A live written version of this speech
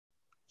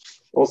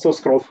Also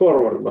scroll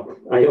forward, but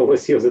I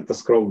always use it to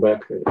scroll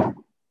back. Yeah,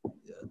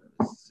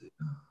 let's see.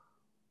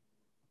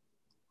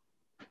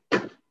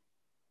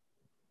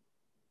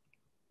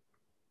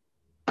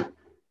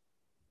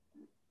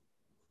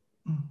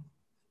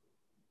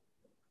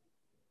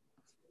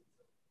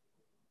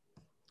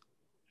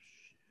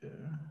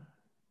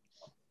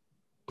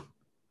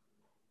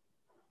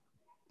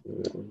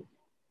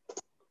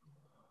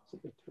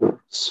 It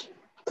works.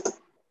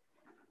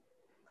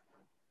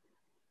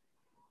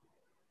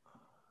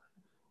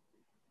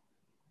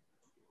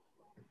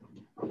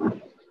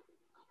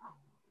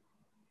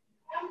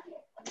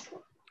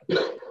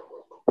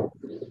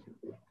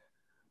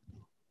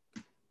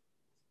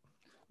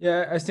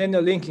 Yeah, I send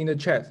a link in the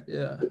chat.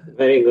 Yeah.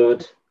 Very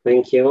good.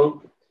 Thank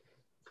you.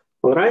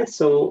 All right.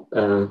 So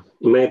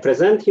may I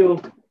present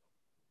you?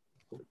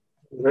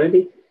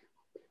 Ready?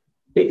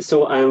 Okay,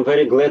 so I'm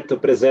very glad to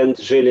present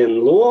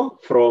Zhilin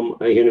Luo from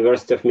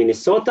University of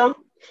Minnesota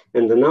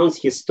and announce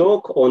his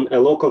talk on a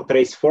local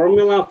trace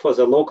formula for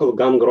the local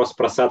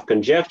Gan-Gross-Prasad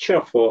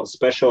conjecture for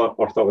special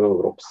orthogonal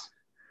groups.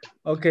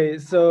 Okay,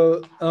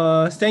 so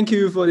thank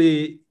you for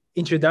the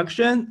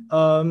introduction.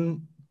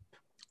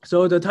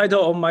 So the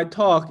title of my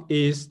talk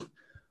is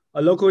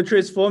a local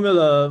trace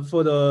formula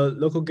for the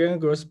local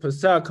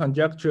Gan-Gross-Prasad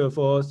conjecture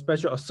for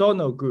special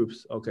orthogonal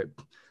groups. Okay.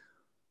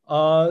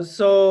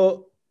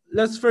 So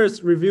let's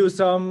first review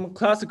some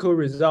classical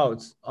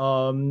results.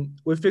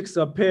 We fix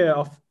a pair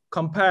of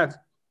compact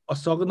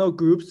orthogonal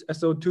groups,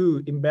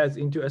 SO2 embeds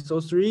into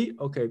SO3.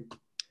 Okay.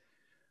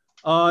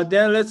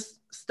 Then let's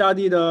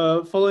study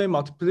the following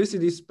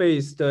multiplicity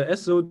space, the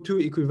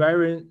SO2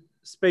 equivariant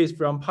space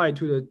from pi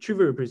to the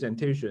trivial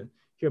representation.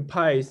 Here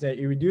pi is the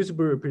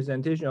irreducible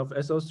representation of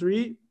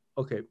SO3.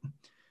 Okay.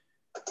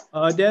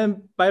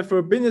 Then by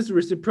Frobenius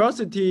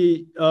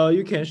reciprocity,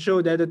 you can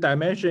show that the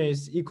dimension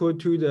is equal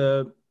to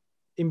the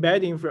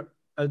embedding for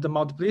the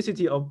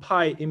multiplicity of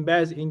pi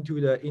embeds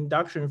into the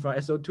induction from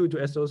SO2 to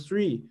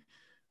SO3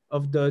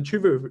 of the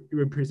trivial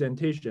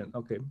representation.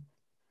 Okay.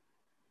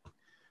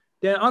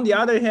 Then on the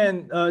other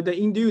hand, the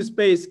induced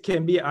space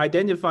can be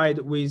identified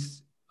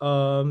with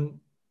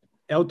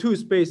L2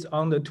 space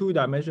on the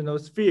two-dimensional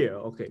sphere.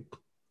 Okay.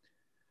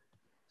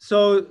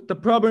 So the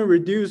problem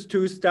reduced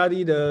to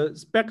study the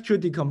spectral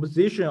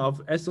decomposition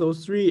of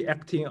SO3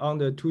 acting on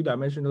the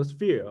two-dimensional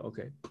sphere.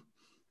 Okay.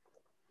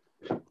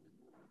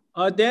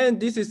 Then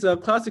this is a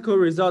classical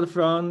result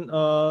from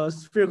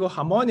spherical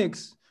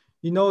harmonics.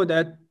 You know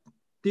that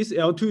this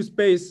L2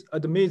 space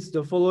admits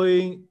the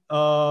following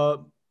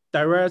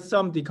direct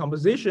sum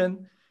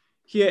decomposition.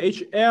 Here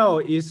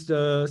HL is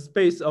the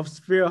space of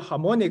sphere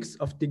harmonics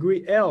of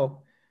degree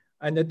L,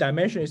 and the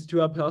dimension is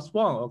 2L plus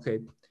 1. Okay.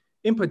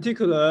 In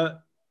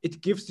particular, it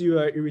gives you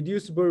an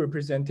irreducible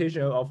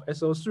representation of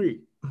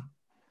SO3.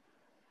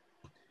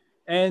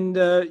 And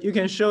you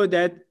can show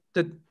that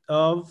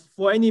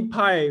for any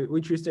pi,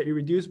 which is the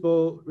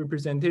irreducible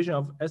representation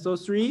of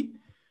SO3,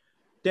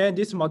 then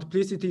this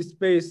multiplicity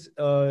space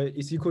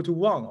is equal to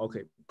 1.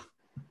 Okay.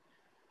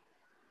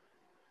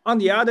 On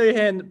the other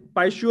hand,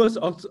 by Schur's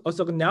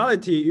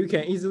orthogonality, you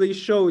can easily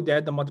show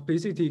that the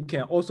multiplicity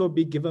can also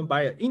be given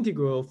by an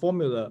integral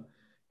formula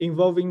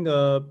involving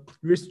the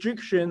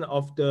restriction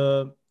of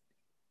the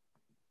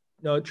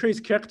trace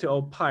character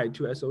of pi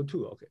to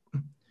SO2. Okay.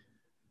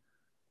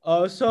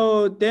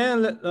 So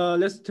then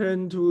let's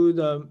turn to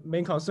the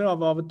main concern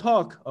of our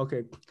talk.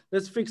 Okay,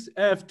 let's fix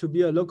F to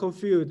be a local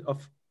field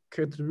of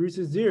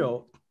characteristic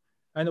 0,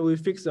 and we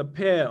fix a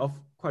pair of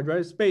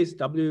quadratic space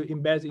W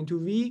embeds into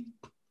V.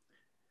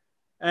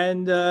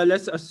 And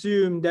let's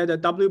assume that the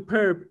W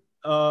perp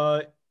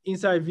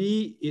inside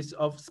V is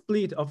of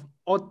split of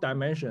odd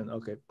dimension.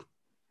 Okay.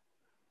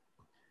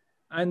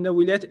 And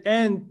we let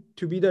N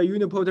to be the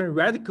unipotent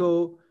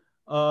radical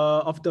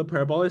of the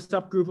parabolic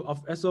subgroup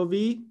of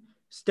SOV,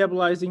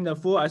 stabilizing the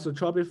full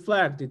isotropic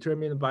flag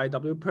determined by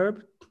W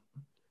perp.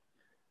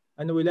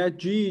 And we let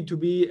G to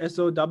be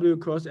SOW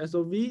cross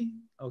SOV.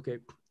 Okay.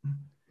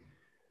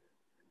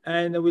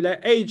 And we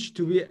let H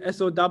to be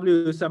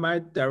SOW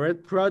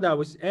semi-direct product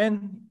with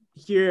N.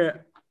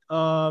 Here,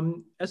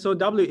 SOW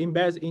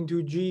embeds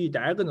into G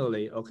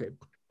diagonally. Okay.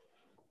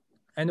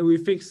 And we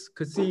fix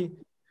Xi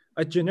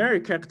a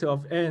generic character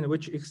of N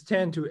which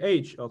extend to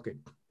H. Okay.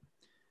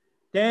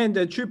 Then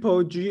the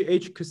triple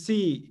GH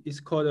Xi is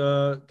called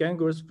a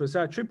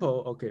Gan-Gross-Prasad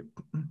triple. Okay.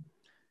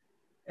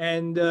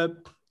 And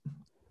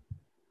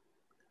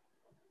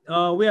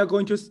we are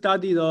going to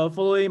study the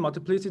following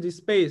multiplicity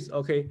space.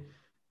 Okay.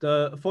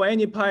 For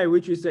any pi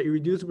which is the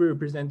irreducible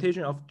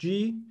representation of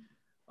G,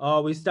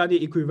 we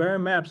study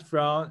equivariant maps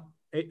from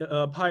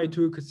pi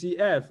to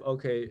Xf.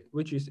 Okay,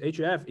 which is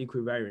HF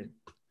equivariant.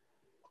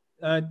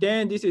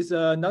 Then this is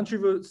a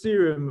non-trivial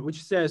theorem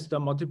which says the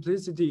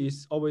multiplicity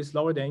is always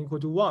lower than or equal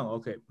to 1.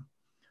 Okay.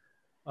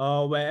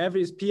 When F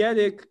is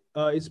p-adic,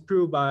 it's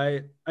proved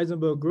by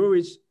Eisenberg,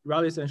 Growich,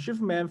 Rallis, and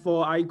Schiffman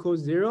for I equals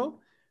 0,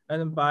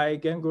 and by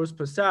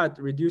Gan-Gross-Prasad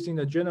reducing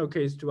the general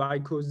case to I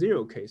equals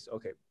 0 case.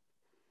 Okay.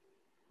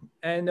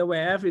 And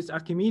when F is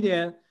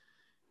Archimedean,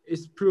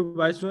 is proved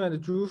by Sun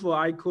and Zhu for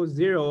I equals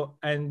 0,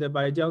 and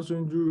by Jiang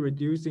Sun Zhu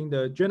reducing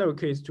the general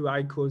case to I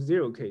equals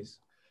 0 case.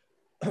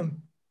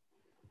 Then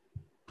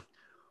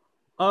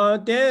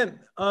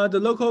the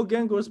local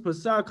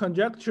Gan-Gross-Prasad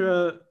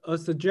conjecture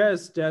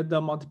suggests that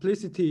the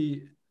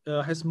multiplicity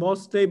has more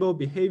stable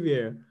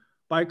behavior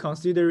by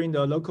considering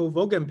the local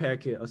Vogan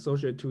packet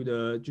associated to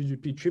the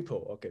GGP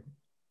triple. Okay.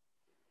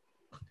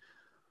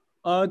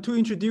 To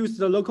introduce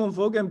the local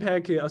Vogan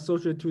packet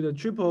associated to the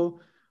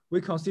triple,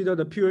 we consider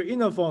the pure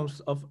inner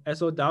forms of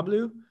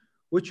SOW,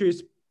 which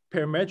is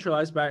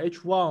parameterized by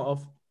H1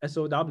 of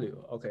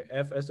SOW, okay,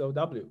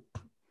 FSOW.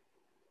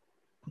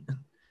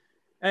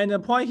 And the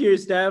point here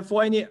is that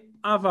for any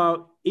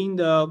alpha in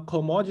the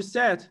cohomology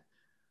set,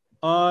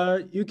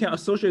 you can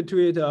associate to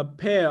it a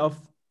pair of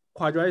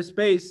quadratic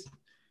space.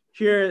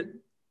 Here,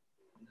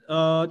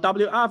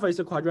 W alpha is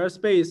a quadratic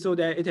space so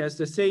that it has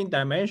the same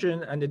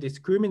dimension and the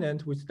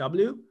discriminant with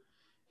W.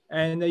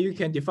 And you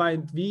can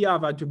define V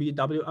alpha to be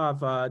W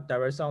alpha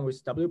direct sum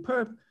with W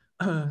perp.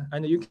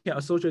 And you can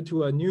associate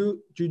to a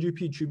new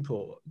GGP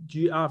triple,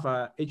 G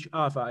alpha, H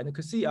alpha,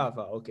 and C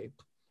alpha, okay.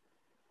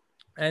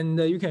 And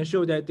you can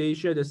show that they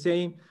share the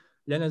same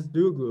Leonard's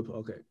dual group,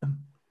 okay.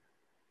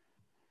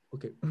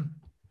 Okay.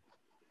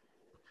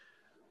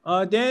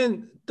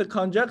 Then the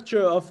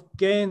conjecture of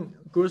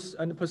Gan-Gross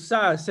and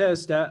Prasad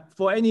says that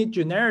for any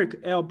generic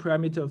L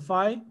parameter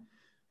phi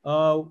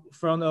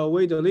from the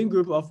Zhilin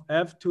group of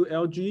F to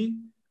LG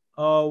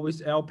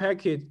with L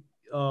packet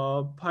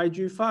pi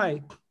G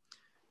phi,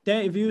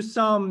 then if you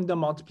sum the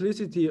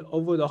multiplicity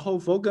over the whole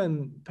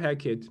Vogan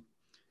packet,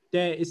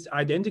 then it's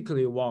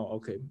identically 1,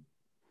 okay.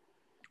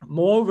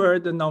 Moreover,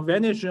 the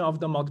non-vanishing of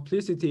the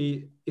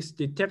multiplicity is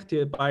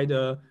detected by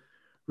the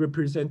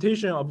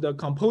representation of the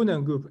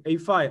component group A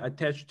phi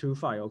attached to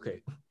phi,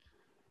 okay,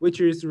 which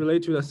is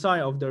related to the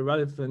sign of the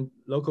relevant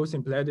local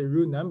symplectic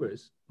root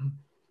numbers.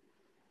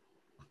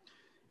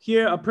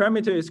 Here, a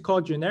parameter is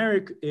called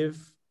generic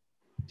if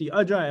the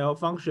adjoint L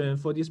function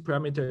for this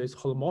parameter is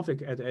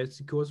holomorphic at x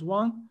equals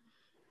 1,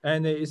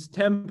 and it is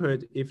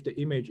tempered if the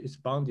image is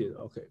bounded,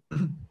 okay.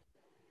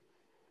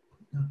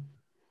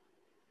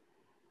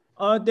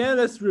 Then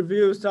let's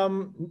review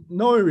some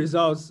known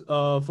results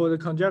for the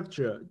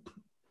conjecture.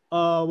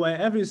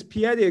 When F is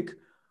p-adic,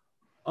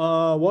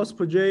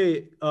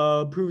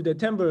 Waldspurger proved the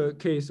temper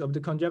case of the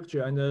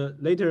conjecture, and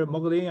later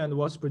Moglin and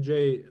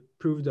Waldspurger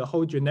proved the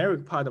whole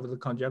generic part of the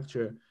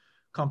conjecture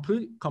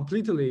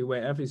completely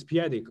when F is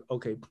p-adic.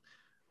 Okay,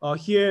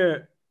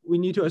 here we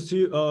need to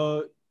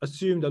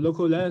assume the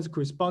local length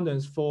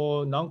correspondence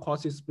for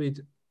non-quasi-split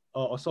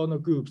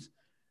orthogonal groups,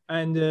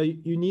 and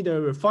you need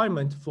a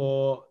refinement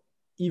for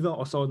even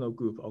orthogonal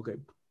group, okay.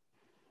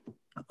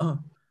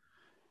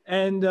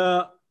 And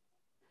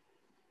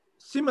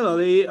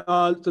similarly,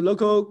 the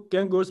local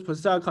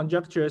Gan-Gross-Prasad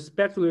conjecture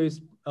speculates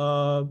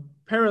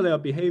parallel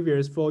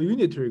behaviors for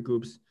unitary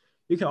groups.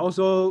 You can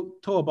also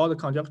talk about the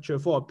conjecture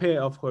for a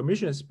pair of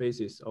Hermitian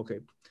spaces, okay.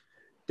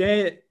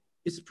 Then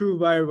it's proved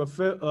by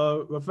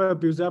Raphael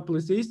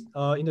Beuzart-Plessis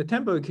in the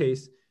temporal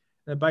case,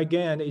 by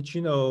Gan and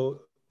Ichino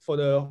for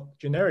the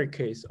generic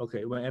case,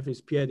 okay, when F is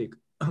p-adic.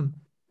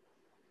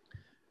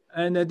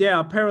 And there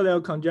are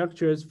parallel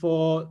conjectures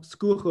for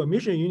school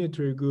Hermitian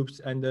unitary groups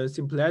and the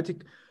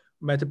symplectic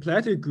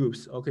metaplectic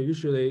groups. Okay,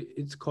 usually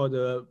it's called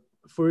the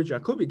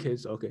Fourier-Jacobi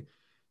case. Okay,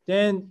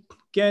 then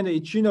Gan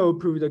and Ichino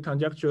proved the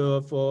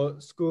conjecture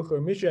for school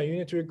Hermitian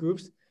unitary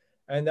groups,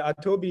 and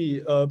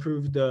Atobi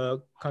proved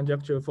the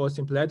conjecture for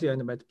symplectic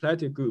and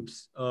metaplectic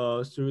groups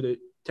through the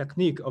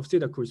technique of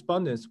theta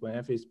correspondence when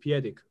F is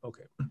p-adic.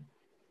 Okay.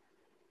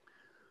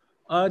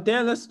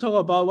 Then let's talk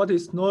about what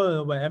is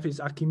known when F is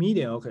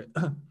Archimedean. Okay.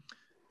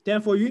 Then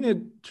for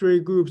unitary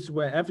groups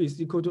where F is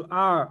equal to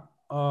R,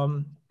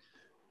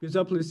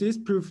 Beuzart-Plessis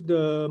proved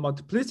the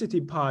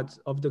multiplicity part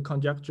of the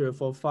conjecture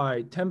for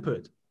phi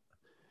tempered.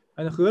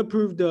 And He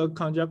proved the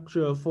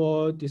conjecture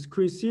for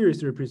discrete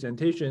series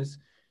representations.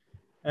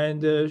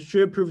 And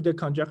Xue proved the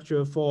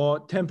conjecture for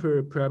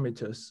tempered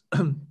parameters.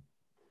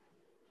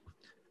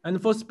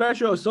 And for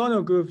special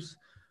orthogonal groups,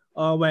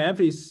 when F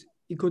is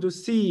equal to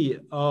C,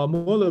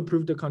 Moeller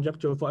proved the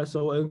conjecture for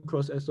SON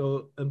cross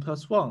SON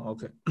plus 1.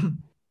 Okay.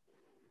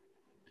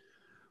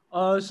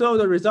 So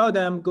the result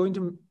that I'm going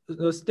to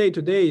state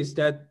today is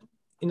that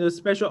in the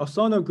special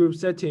orthogonal group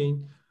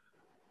setting,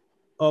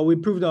 we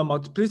proved the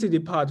multiplicity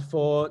part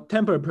for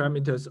tempered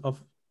parameters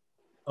of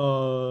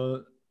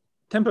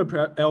tempered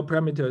L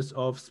parameters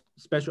of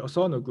special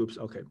orthogonal groups.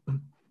 Okay,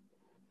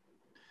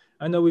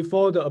 and we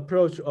follow the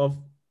approach of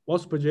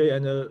Waldspurger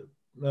and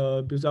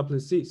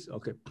Beuzart-Plessis.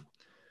 Okay,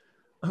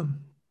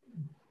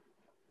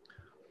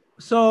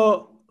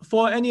 so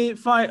for any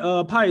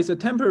pi is a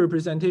temporal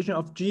representation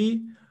of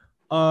G.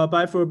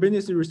 By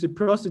Frobenius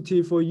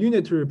reciprocity for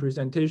unitary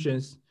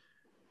representations,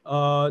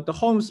 the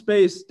home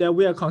space that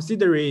we are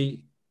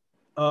considering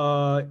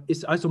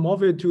is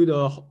isomorphic to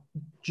the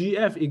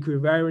GF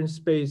equivariant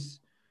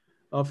space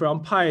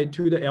from pi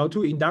to the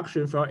L2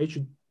 induction from H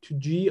to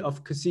G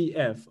of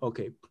CF.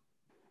 Okay.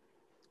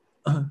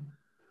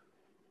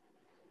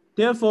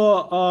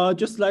 Therefore,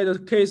 just like the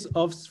case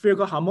of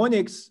spherical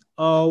harmonics,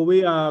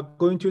 we are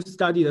going to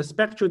study the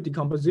spectral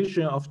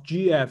decomposition of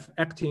GF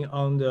acting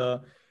on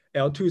the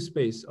L2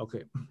 space.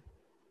 Okay.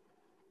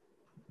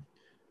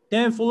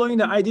 Then following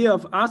the idea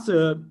of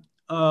Arthur,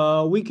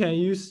 we can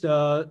use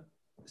the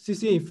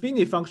CC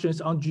infinity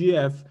functions on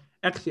GF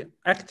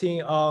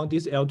acting on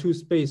this L2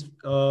 space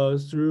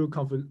through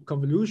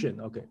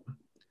convolution. Okay.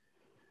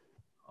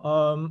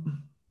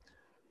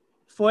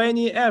 For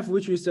any f,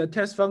 which is a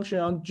test function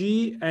on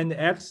G and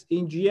X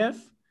in GF,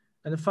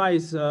 and phi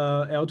is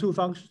L2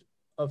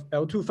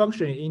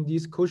 function in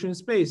this quotient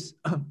space,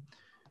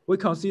 we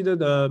consider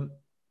the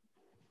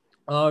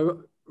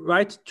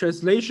right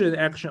translation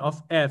action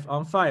of f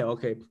on phi,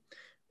 okay,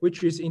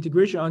 which is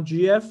integration on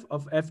GF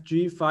of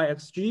fg phi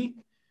xg.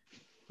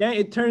 Then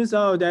it turns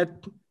out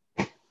that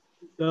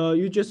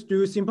you just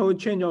do simple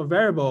change of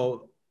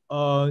variable.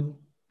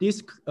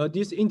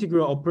 This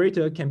integral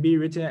operator can be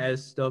written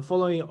as the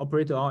following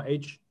operator on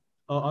H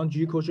on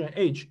G quotient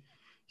H.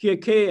 Here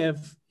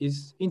Kf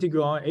is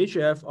integral on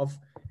Hf of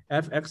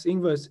fx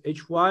inverse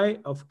Hy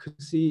of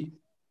C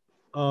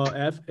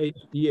f H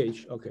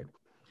dH. Okay.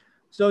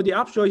 So the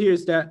upshot here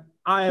is that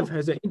If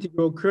has an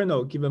integral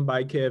kernel given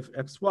by Kf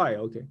xy.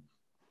 Okay.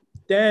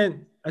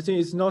 Then I think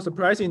it's not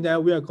surprising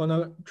that we are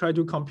gonna try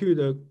to compute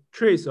the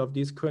trace of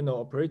this kernel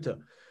operator.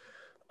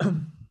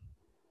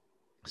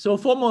 So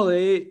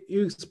formally,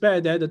 you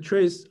expect that the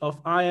trace of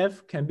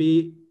If can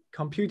be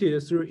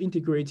computed through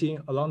integrating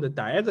along the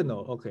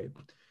diagonal, okay,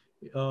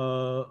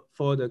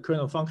 for the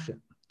kernel function.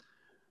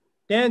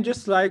 Then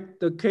just like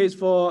the case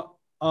for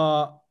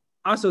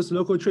Arthur's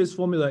local trace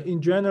formula,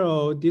 in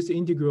general, this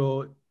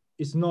integral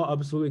is not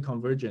absolutely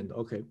convergent,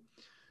 okay.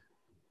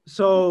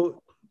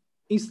 So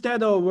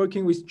instead of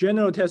working with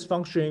general test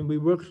function, we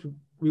work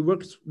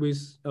with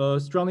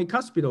strongly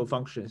cuspidal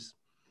functions.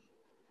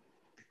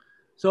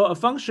 So a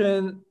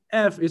function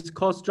f is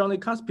called strongly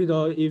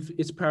cuspidal if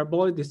its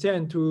parabolic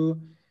descent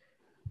to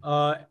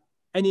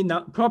any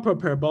proper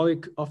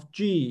parabolic of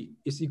G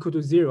is equal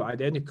to 0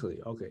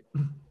 identically, okay.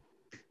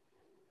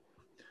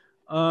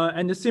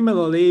 And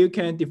similarly, you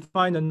can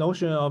define the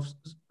notion of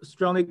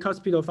strongly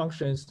cuspidal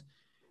functions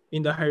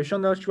in the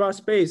Harshanda-Schwarz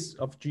space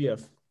of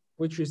GF,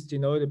 which is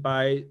denoted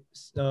by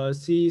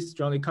C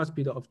strongly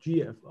cuspidal of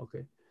GF,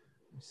 okay.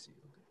 Let's see.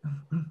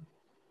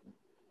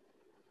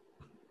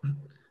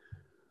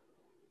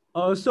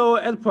 So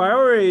at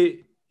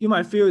priori, you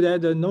might feel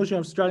that the notion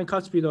of strongly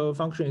cuspidal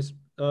function is,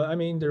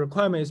 the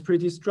requirement is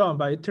pretty strong,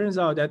 but it turns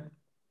out that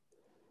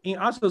in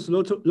Arthur's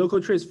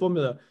local trace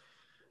formula,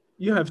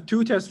 you have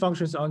two test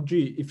functions on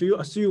G. If you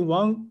assume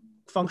one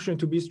function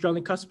to be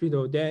strongly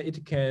cuspidal, then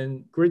it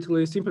can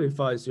greatly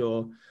simplify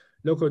your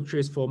local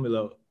trace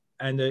formula,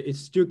 and it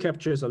still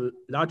captures a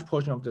large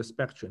portion of the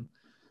spectrum.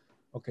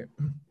 Okay.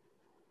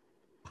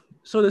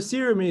 So the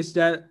theorem is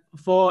that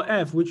for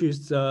f, which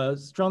is a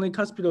strongly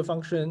cuspidal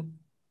function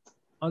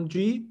on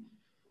G,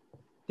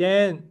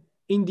 then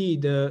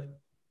indeed the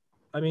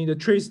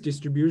trace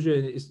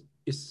distribution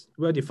is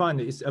well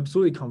defined. It's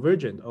absolutely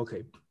convergent.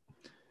 Okay.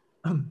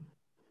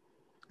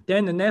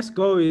 Then the next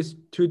goal is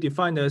to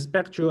define the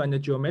spectral and the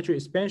geometric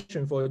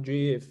expansion for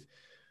G,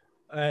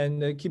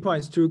 and the key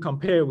point is to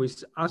compare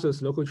with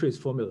Arthur's local trace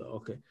formula.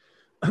 Okay.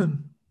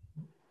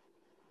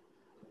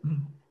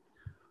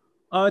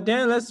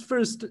 Then let's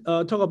first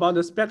talk about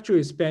the spectral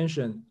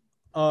expansion.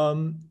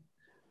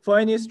 For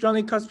any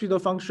strongly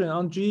cuspidal function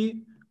on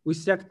G, we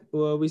set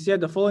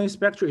the following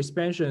spectral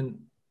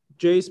expansion,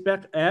 J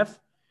spec f,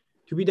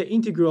 to be the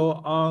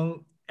integral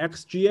on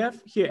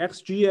xgf. Here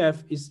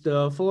xgf is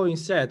the following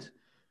set.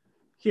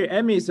 Here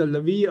M is a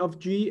Levy of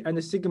G, and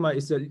the sigma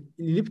is the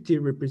elliptic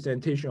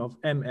representation of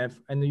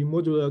MF and the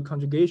modular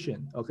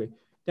conjugation. Okay.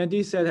 Then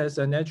this set has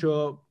a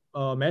natural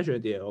measure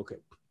there. Okay.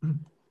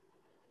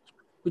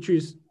 which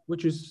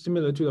is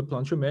similar to the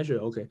Planchot measure.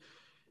 Okay.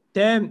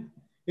 Then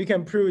you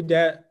can prove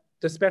that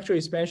the spectral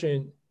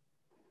expansion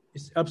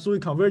is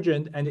absolutely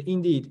convergent, and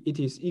indeed it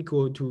is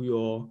equal to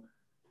your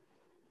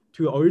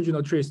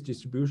original trace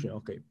distribution.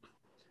 Okay.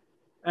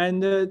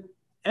 And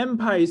M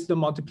pi is the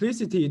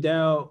multiplicity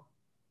that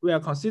we are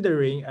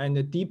considering, and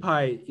the d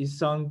pi is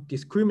some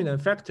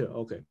discriminant factor.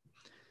 Okay.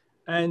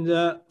 And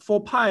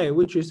for pi,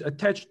 which is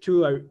attached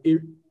to a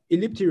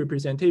elliptic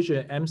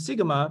representation M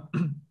sigma,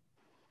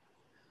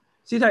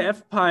 theta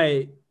f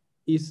pi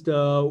is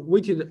the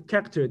weighted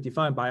character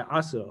defined by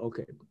Arthur.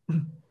 Okay.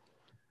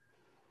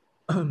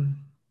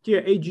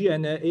 Here Ag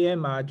and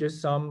Am are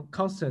just some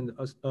constant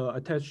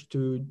attached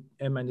to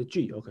M and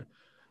G. Okay.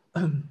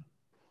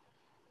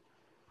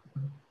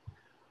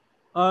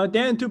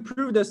 Then to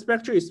prove the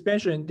spectral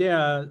expansion, there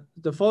are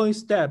the following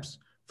steps.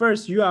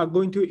 First, you are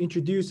going to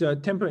introduce a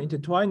temporal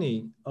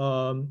intertwining,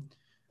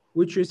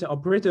 which is an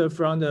operator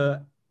from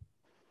the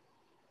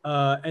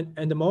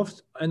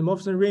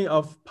endomorphism ring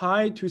of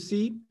pi to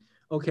C.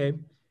 Okay,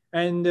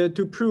 and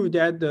to prove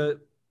that the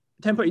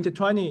temporal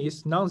intertwining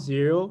is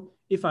non-zero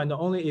if and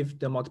only if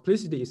the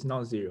multiplicity is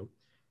non-zero.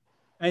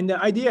 And the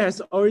idea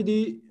has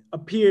already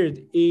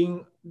appeared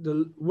in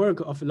the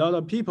work of a lot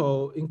of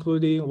people,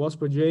 including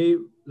Waldspurger,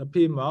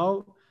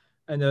 Lapid,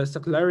 and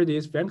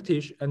Soclarides,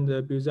 Vanquish, and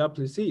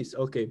Beuzart-Plessis.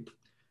 Okay,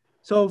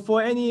 so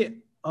for any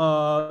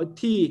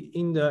t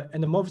in the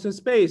endomorphism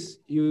space,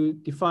 you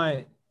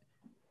define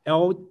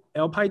L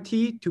pi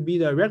t to be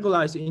the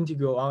regularized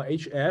integral on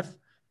HF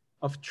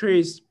of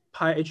trace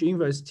pi h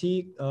inverse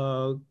t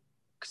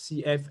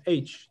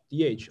CFH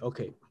dh.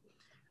 Okay,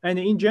 and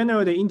in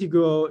general, the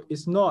integral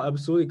is not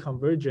absolutely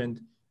convergent,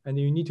 and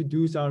you need to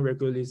do some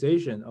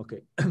regularization.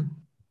 Okay.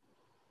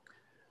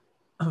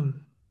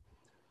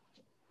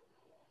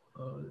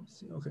 Let's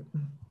see. Okay.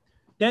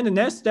 Then the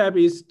next step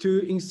is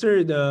to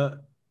insert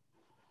the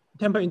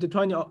temper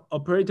intertwining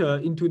operator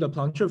into the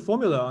Plancher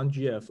formula on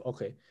GF.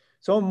 Okay.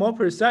 So more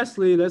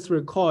precisely, let's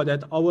recall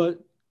that our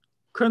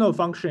kernel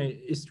function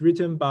is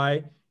written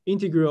by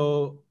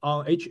integral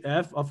on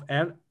HF of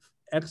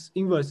x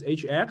inverse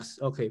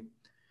HX. Okay.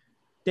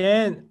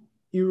 Then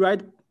you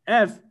write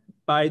f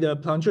by the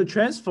Plancher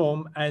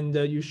transform, and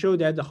you show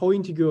that the whole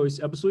integral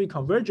is absolutely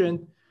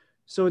convergent,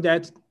 so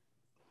that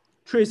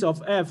trace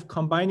of f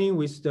combining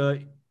with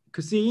the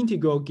Cauchy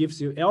integral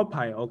gives you L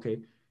pi. Okay.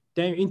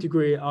 Then you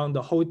integrate on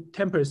the whole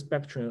temper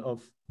spectrum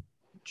of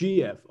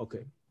GF.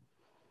 Okay.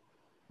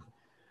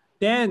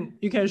 Then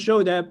you can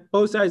show that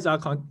both sides are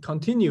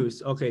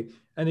continuous. Okay.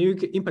 And you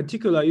can, in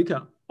particular, you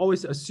can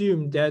always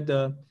assume that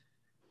the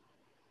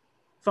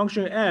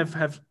function f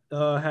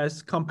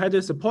has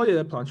compactly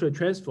supported Plancher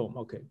transform.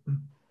 Okay.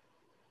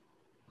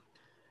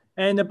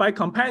 And by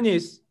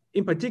compactness,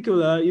 in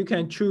particular, you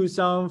can choose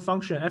some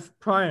function f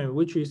prime,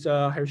 which is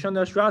a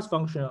Hershauner-Schwarz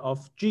function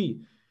of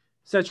G,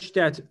 such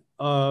that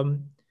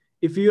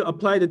if you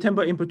apply the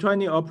temper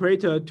intertwining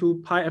operator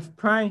to pi f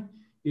prime,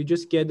 you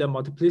just get the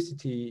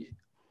multiplicity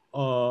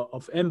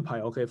of m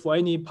pi. Okay, for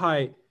any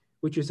pi,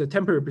 which is a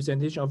temper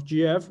representation of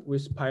GF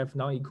with pi f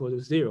non equal to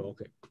 0.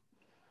 Okay.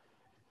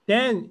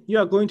 Then you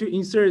are going to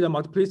insert the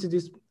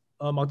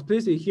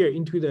multiplicity here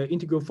into the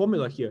integral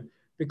formula here,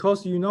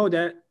 because you know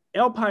that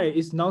L pi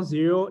is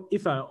non-zero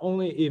if and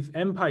only if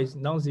m pi is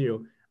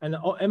non-zero, and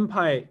m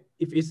pi,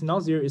 if it's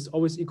non-zero, is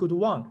always equal to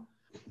 1.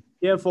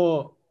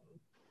 Therefore,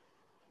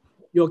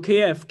 your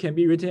kf can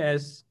be written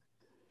as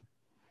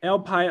L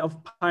pi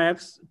of pi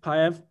x,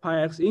 pi f,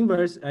 pi x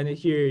inverse, and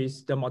here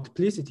is the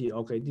multiplicity.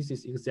 Okay, this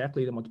is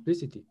exactly the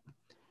multiplicity.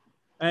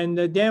 And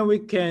then we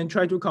can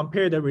try to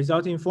compare the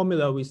resulting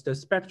formula with the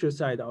spectral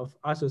side of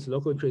Arthur's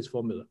local trace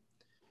formula.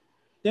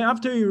 Then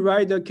after you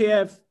write the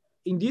kf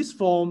in this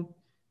form,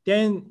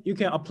 then you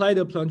can apply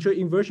the Plancher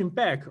inversion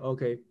back,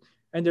 okay,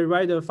 and then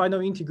write the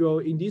final integral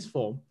in this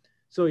form.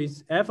 So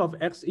it's f of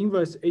x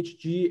inverse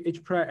hg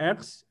h prime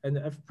x and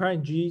f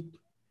prime g,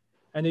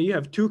 and then you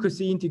have two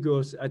Cauchy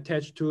integrals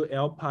attached to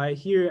L pi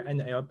here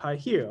and L pi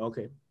here,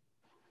 okay.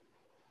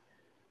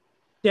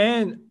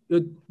 Then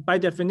by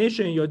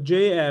definition, your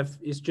JF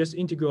is just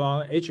integral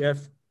on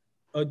HF,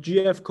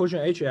 GF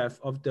quotient HF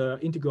of the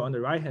integral on the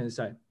right-hand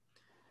side.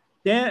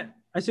 Then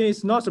I think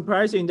it's not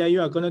surprising that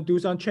you are going to do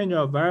some change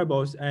of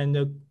variables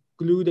and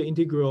glue the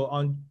integral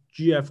on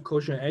GF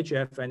quotient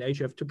HF and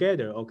HF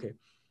together. Okay.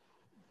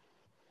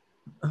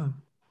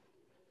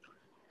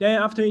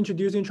 Then after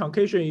introducing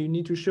truncation, you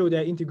need to show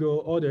that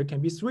integral order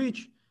can be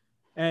switched.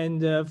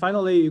 And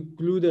finally, you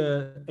glue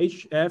the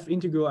HF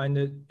integral and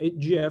the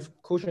GF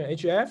quotient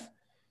HF.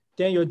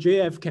 Then your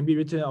JF can be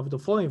written of the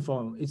following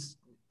form. It's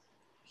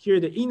here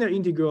the inner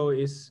integral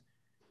is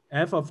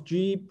f of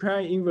g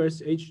prime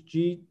inverse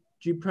hg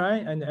g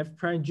prime and f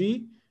prime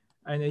g,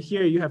 and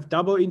here you have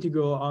double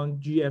integral on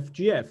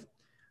GF.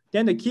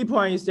 Then the key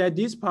point is that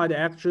this part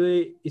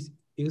actually is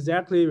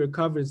exactly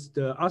recovers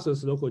the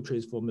Arthur's local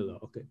trace formula.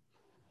 Okay.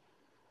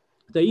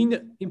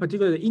 In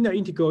particular, the inner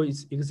integral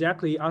is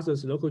exactly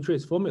Arthur's local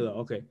trace formula.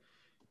 Okay.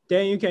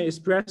 Then you can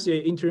express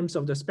it in terms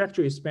of the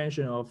spectral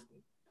expansion of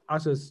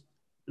Arthur's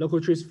local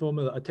trace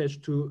formula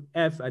attached to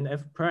f and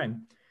f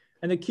prime.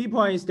 And the key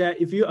point is that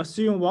if you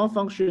assume one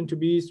function to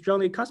be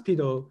strongly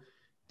cuspidal,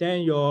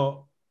 then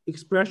your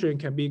expression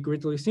can be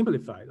greatly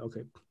simplified.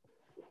 Okay.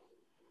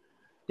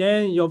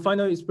 Then your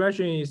final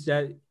expression is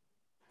that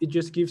it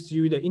just gives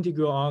you the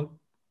integral on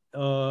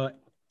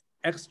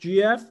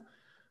xgf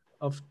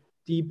of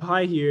d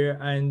pi here,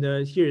 and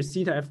here is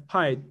theta f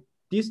pi.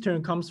 This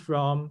term comes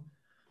from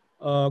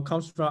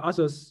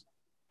Arthur's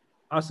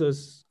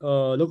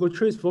local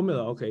trace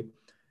formula. Okay,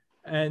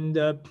 and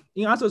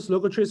in Arthur's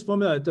local trace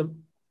formula,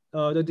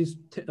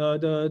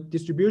 the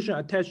distribution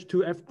attached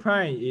to f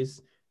prime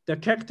is the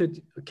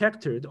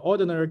character, the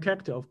ordinary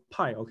character of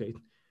pi. Okay,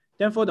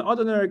 then for the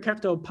ordinary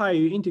character of pi,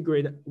 you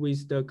integrate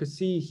with the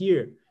Cauchy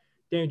here,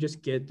 then you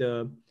just get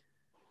the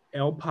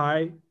L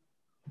pi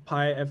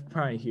f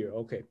prime here.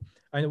 Okay,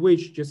 and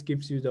which just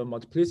gives you the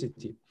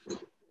multiplicity.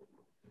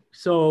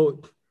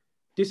 So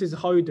this is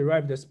how you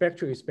derive the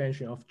spectral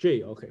expansion of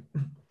J. Okay.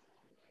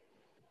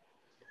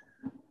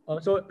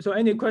 So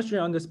any question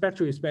on the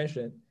spectral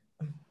expansion?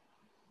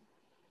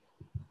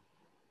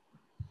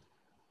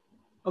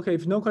 Okay,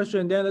 if no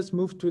question, then let's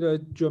move to the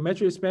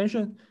geometric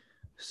expansion.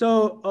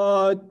 So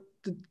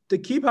the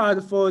key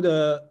part for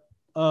the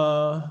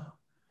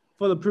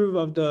for the proof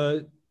of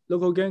the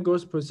local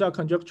Gan-Gross-Prasad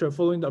conjecture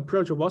following the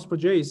approach of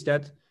Waldspurger is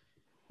that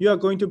you are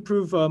going to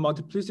prove a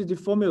multiplicity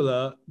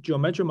formula,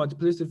 geometric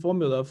multiplicity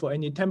formula for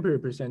any temporary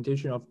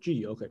representation of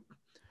G. Okay.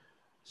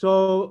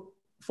 So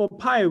for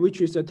pi,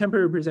 which is a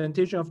temporary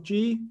representation of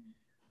G,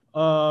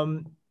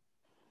 then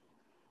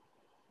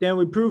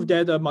we prove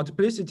that the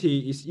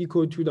multiplicity is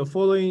equal to the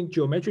following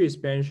geometric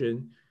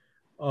expansion,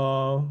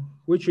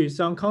 which is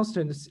some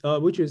constant,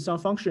 which is some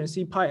function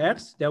C pi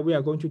x that we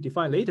are going to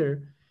define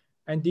later,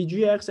 and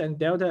dgx and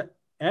delta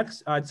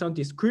x are some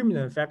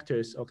discriminant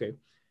factors. Okay,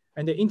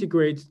 and they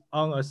integrate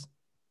on a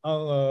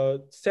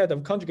set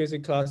of conjugacy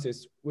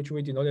classes, which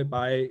we denoted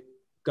by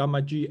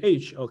gamma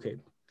gh. Okay,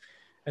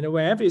 and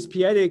when f is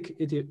p-adic,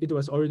 it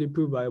was already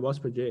proved by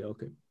Waldspurger.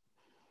 Okay,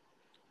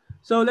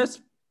 so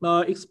let's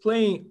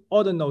explain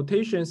all the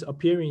notations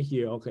appearing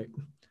here. Okay,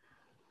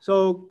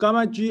 so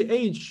gamma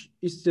gh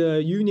is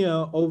the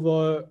union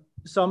over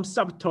some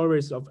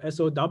subtorus of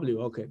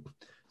SOW. Okay,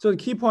 so the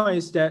key point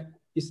is that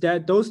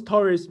those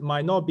torus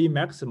might not be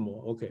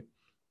maximal. Okay,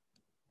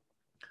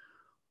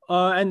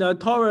 and the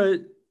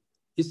torus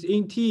is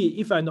in T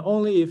if and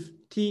only if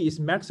T is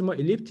maximal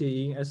elliptic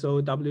in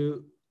SOW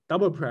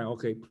double prime.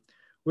 Okay,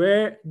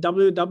 where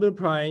W double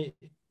prime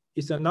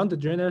is a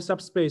non-degenerate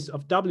subspace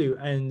of W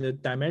and the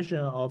dimension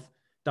of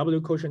W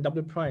quotient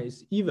W prime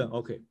is even.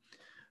 Okay,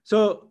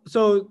 so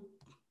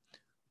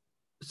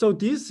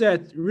this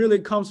set really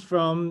comes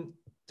from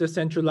the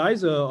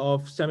centralizer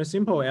of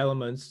semi-simple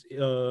elements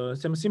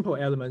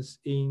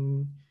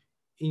in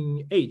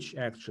H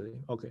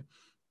actually. Okay.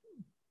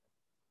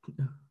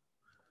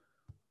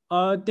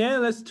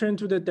 Then let's turn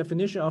to the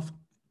definition of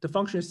the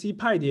function C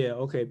pi there.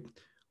 Okay,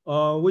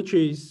 which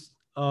is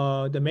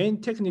the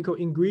main technical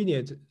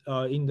ingredient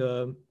in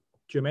the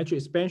geometric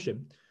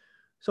expansion.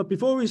 So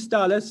before we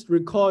start, let's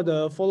recall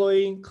the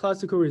following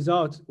classical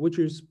result, which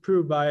is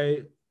proved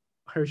by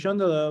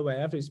Herschendler when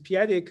f is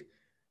p-adic,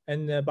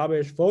 and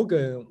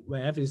Babbage-Vogan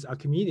when f is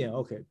Archimedean.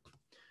 Okay,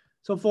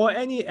 so for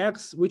any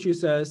x which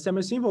is a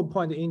semi-simple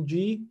point in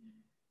G,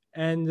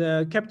 and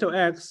capital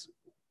X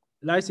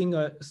lies in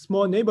a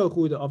small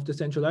neighborhood of the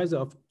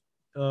centralizer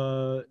of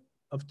the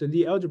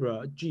Lie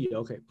algebra G.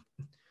 Okay,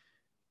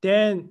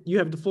 then you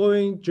have the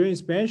following germ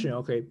expansion.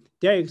 Okay,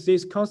 there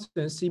exists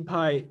constant C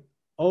pi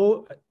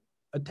O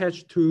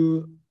attached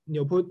to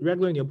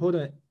regular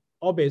nilpotent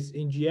orbits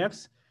in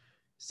GX,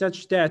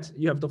 such that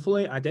you have the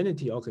following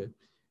identity. Okay,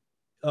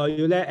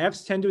 you let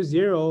x tend to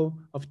 0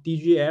 of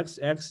dgx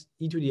x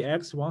e to the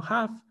x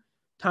 1/2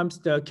 times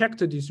the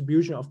character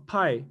distribution of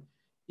pi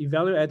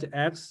evaluate at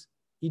x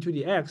e to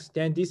the x,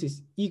 then this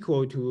is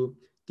equal to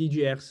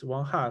dgx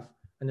 1/2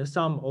 and the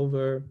sum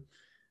over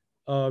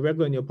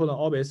regular nilpotent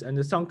orbits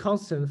and some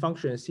constant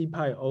function C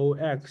pi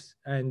OX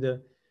and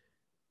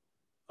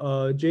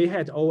J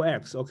hat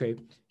OX. Okay,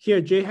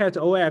 here J hat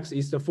OX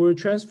is the Fourier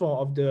transform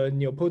of the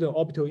nilpotent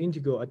orbital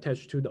integral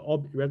attached to the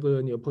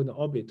regular nilpotent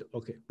orbit.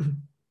 Okay.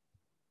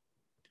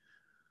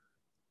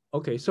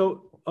 Okay,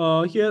 so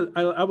here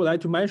I would like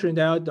to mention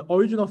that the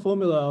original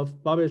formula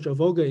of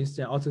Babbage-Vogan is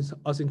an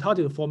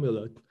asymptotic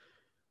formula.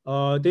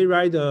 They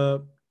write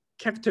the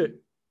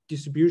character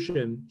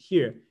distribution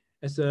here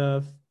as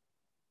the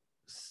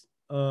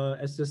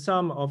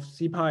sum of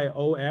C pi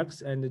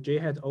OX and the J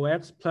hat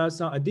OX plus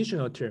some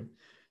additional term.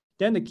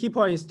 Then the key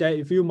point is that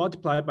if you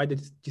multiply by the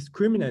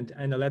discriminant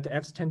and let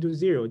x tend to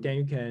 0,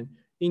 then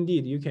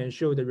you can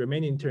show the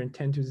remaining term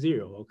tend to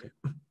 0. Okay.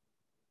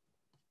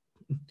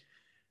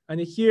 And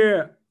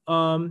here,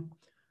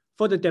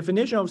 for the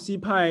definition of C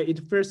pi, it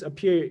first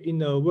appeared in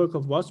the work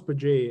of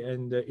Waldspurger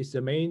and it's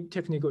the main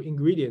technical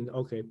ingredient.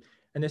 Okay,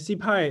 and the C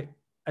pi,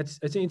 I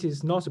think it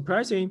is not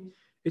surprising.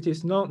 It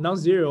is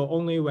non-zero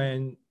only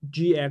when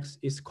Gx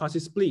is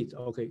quasi-split.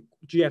 Okay,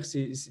 Gx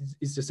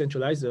is the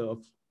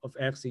centralizer of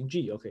x in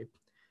G. Okay,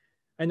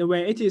 and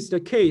when it is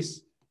the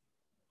case,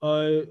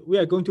 we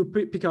are going to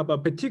pick up a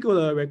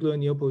particular regular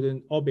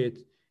nilpotent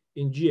orbit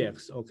in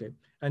Gx. Okay,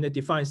 and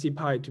define C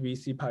pi to be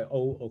C pi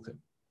O. Okay.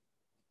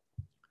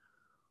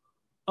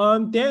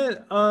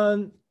 Then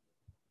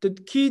the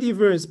key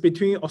difference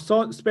between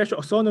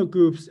special orthogonal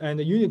groups and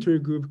the unitary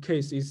group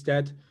case is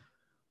that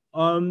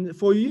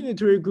for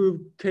unitary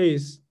group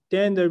case,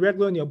 then the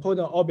regular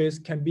nilpotent orbits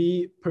can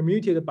be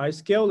permuted by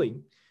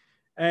scaling.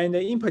 And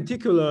in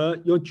particular,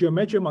 your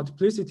geometric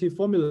multiplicity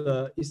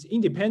formula is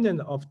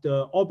independent of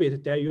the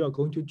orbit that you are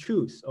going to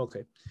choose.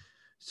 Okay.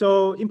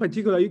 So in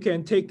particular, you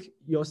can take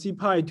your C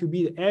pi to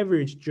be the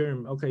average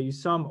germ. Okay, you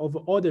sum over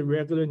all the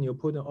regular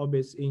nilpotent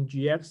orbits in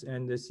Gx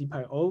and the C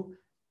pi O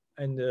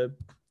and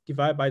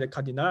divide by the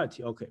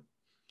cardinality. Okay.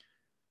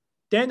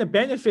 Then the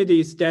benefit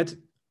is that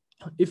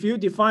if you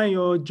define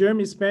your germ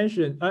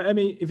expansion,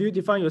 if you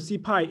define your C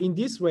pi in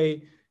this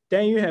way,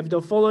 then you have the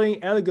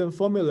following elegant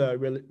formula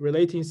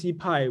relating C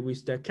pi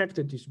with the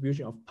character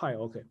distribution of pi.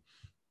 Okay.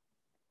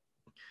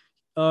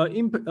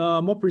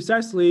 More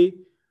precisely,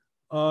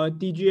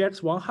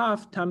 dgx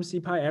 1/2 times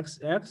C pi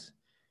xx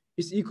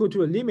is equal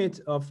to a limit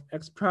of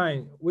x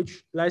prime,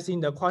 which lies in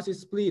the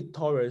quasi-split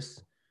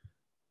torus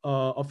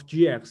of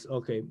Gx.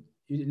 Okay,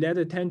 you let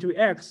it tend to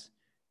x,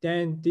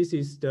 then this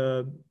is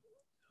the,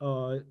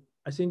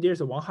 I think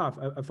there's a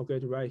 1/2, I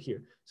forget to write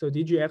here. So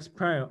dgx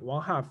prime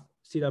 1/2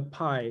 theta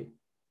pi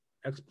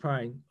x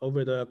prime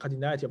over the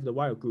cardinality of the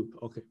wire group,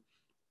 okay.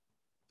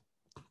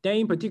 Then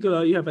in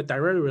particular, you have a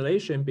direct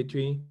relation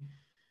between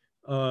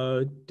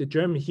the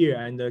germ here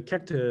and the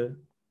character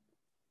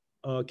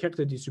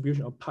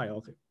distribution of pi,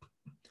 okay.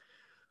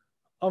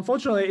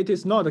 Unfortunately, it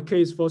is not the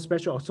case for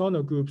special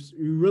orthogonal groups.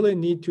 You really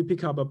need to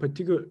pick up a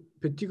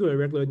particular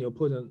regular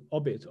nilpotent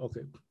orbit,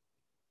 okay.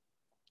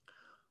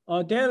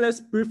 Then let's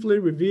briefly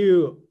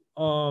review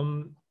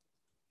the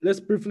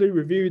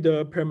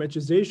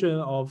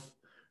parametrization of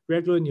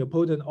regular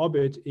nilpotent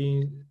orbit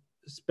in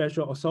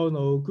special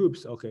orthogonal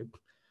groups, okay.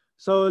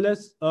 So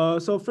let's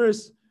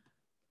first,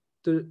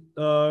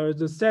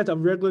 the set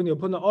of regular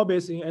nilpotent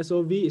orbits in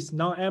SOV is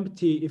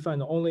non-empty if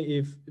and only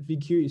if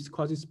VQ is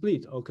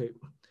quasi-split, okay.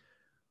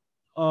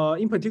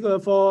 In particular,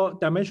 for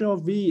dimension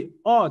of V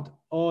odd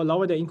or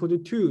lower than equal to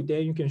 2,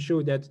 then you can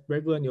show that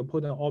regular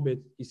nilpotent orbit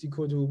is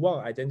equal to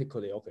 1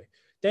 identically, okay.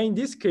 Then in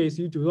this case,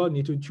 you do not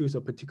need to choose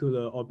a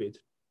particular orbit.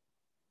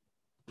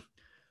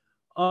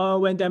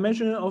 When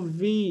dimension of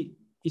V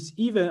is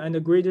even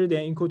and greater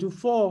than equal to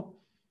 4,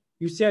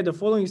 you set the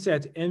following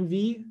set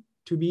NV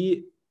to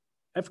be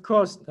F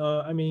cross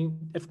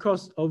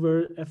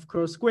over F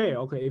cross square,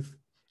 okay, if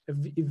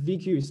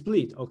VQ is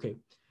split, okay.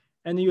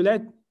 And you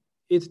let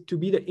it to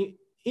be the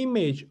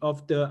image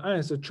of the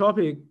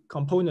anisotropic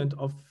component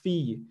of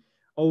phi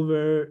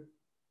over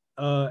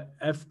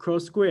F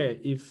cross square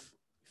if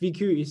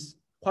VQ is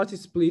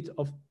quasi-split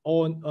of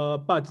all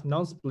but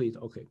non-split,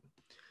 okay.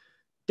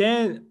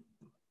 Then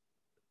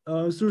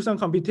through some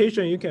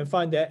computation, you can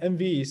find that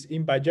NV is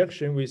in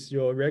bijection with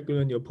your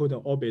regular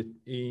nilpotent orbit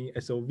in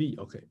SOV,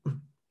 okay.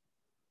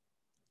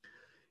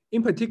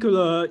 In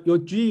particular, your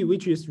G,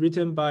 which is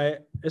written by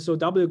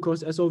SOW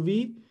cross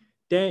SOV,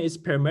 then it's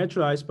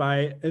parameterized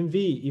by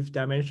NV if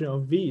dimension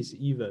of V is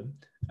even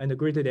and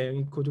greater than or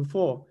equal to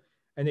 4.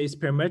 And it's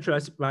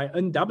parameterized by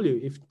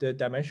NW if the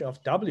dimension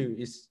of W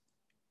is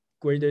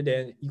greater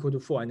than or equal to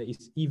 4 and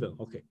it's even,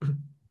 okay.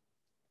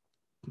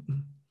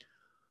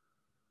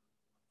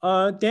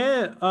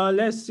 Then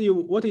let's see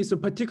what is a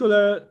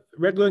particular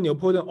regular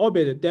nilpotent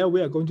orbit that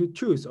we are going to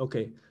choose,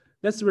 okay.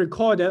 Let's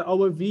recall that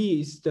our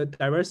V is the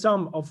direct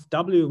sum of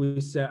W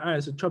with the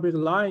anisotropic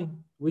line,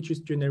 which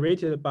is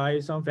generated by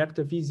some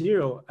vector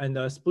V0 and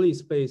a split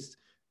space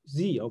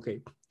Z,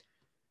 okay.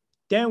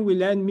 Then we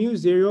let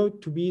mu0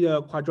 to be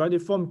the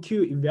quadratic form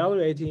Q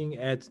evaluating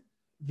at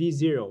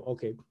V0,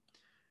 okay.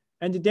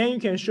 And then you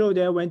can show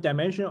that when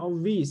dimension of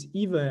V is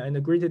even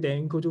and greater than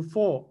or equal to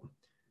 4,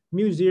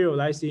 mu0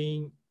 lies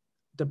in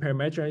the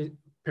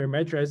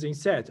parameterizing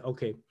set,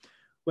 okay.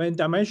 When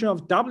dimension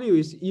of W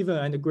is even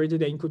and greater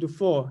than or equal to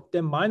 4,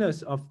 then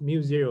minus of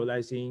mu0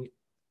 lies in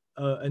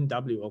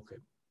NW, okay.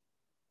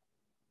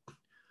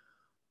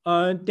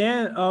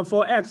 Then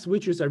for X,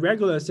 which is a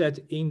regular set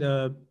in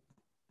the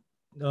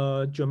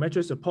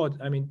geometric support,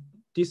 I mean,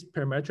 this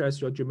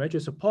parameterizes your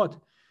geometric support,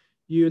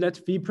 you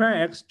let V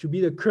prime X to be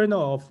the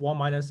kernel of 1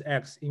 minus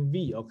X in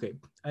V, okay.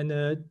 And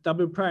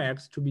W prime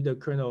X to be the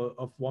kernel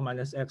of 1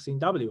 minus X in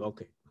W,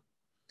 okay.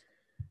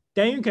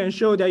 Then you can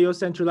show that your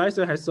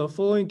centralizer has the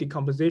following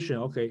decomposition,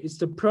 okay. It's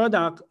the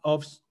product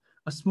of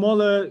a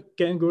smaller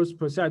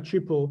Gan-Gross-Prasad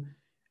triple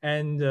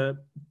and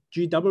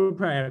G double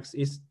prime X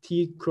is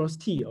T cross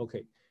T,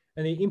 okay.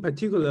 And in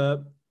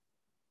particular,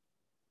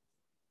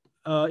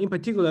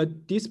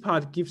 this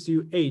part gives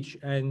you H,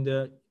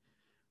 and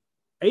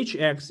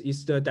HX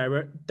is the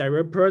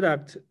direct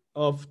product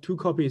of two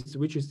copies,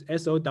 which is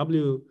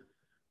SOW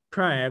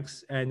prime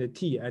X and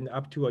T, and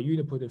up to a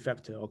unipotent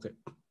factor, okay.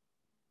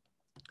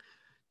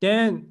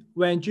 Then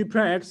when G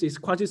prime X is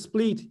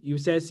quasi-split, you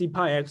set C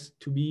pi X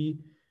to be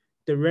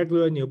the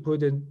regular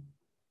nilpotent,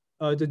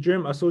 the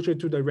germ associated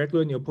to the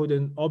regular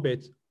nilpotent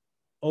orbit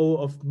O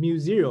of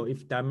mu0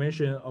 if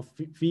dimension of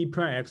V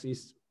prime X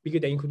is bigger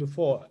than or equal to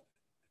 4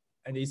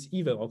 and it's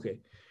even, okay.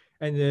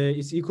 And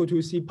it's equal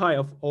to C pi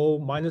of O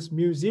minus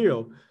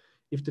mu0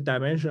 if the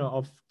dimension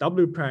of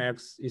W prime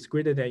X is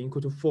greater than or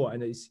equal to 4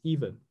 and it's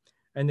even.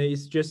 And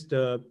it's just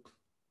the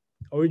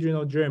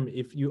original germ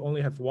if you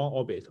only have one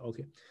orbit,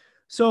 okay.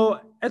 So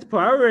at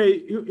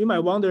priori, you might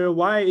wonder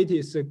why it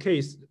is the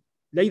case.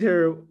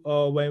 Later,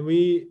 when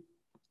we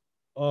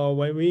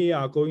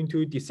are going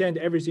to descend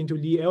everything to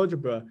Lie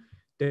algebra,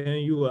 then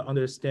you will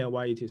understand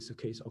why it is the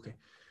case, okay.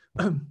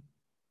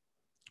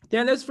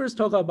 Then let's first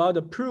talk about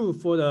the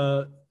proof for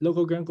the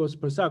local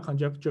Gan-Gross-Prasad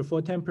conjecture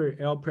for tempered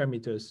L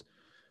parameters.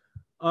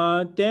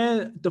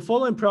 Then the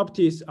following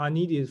properties are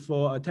needed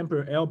for a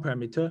tempered L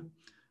parameter.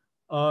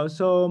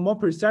 So more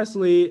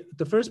precisely,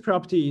 the first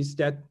property is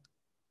that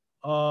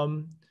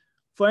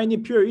for any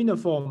pure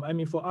uniform, I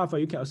mean for alpha,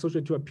 you can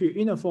associate to a pure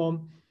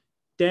uniform,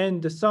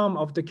 then the sum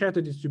of the character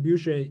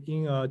distribution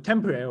in a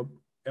tempered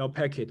L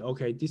packet,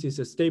 okay, this is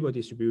a stable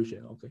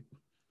distribution, okay.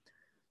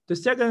 The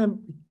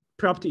second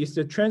property is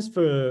the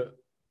transfer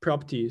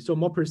property. So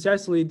more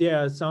precisely,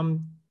 there are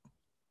some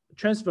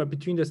transfer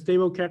between the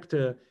stable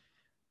character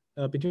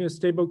between a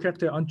stable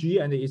character on G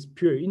and its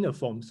pure inner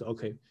forms.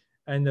 Okay,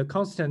 and the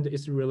constant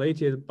is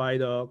related by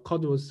the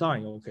cardinal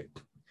sign. Okay,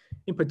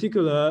 in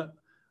particular,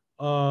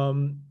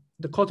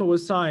 the cardinal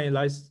sign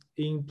lies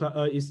in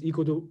is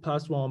equal to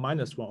 +1 or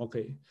 -1.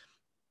 Okay,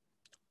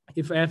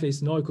 if F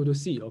is not equal to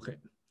C. Okay,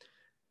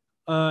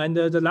 and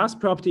the last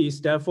property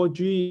is that for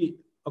G,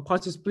 a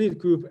quasi-split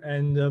group,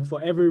 and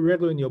for every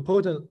regular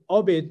nilpotent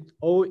orbit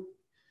O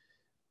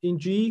in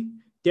G,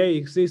 there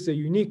exists a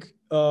unique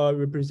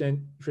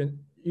representation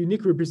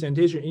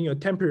in your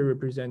temporary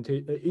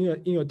representation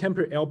in your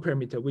temporary L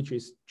parameter, which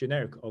is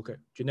generic. Okay,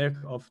 generic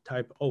of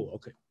type O.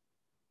 Okay,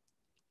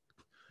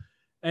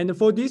 and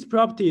for these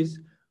properties,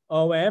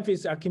 when F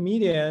is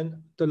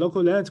Archimedean, the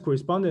local length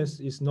correspondence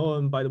is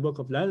known by the work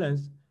of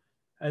Lens,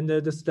 and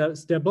the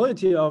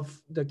stability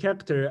of the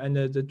character and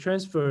the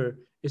transfer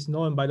is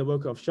known by the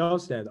work of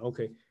Shelstad.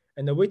 Okay,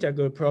 and the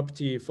Whittaker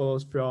property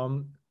follows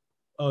from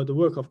the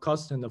work of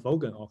Kostant and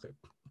Vogan. Okay,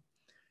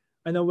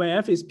 and when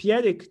F is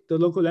p-adic, the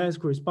local length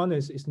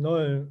correspondence is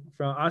known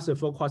from other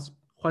for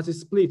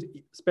quasi-split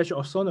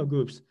special orthogonal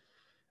groups,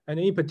 and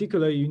in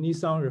particular, you need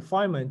some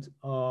refinement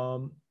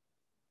for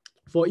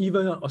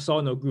even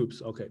orthogonal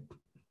groups. Okay,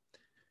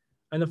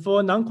 and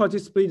for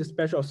non-quasi-split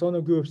special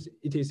orthogonal groups,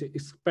 it is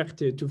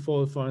expected to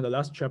follow from the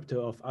last chapter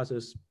of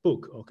Arthur's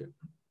book. Okay.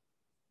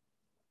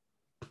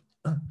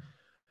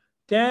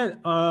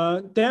 Then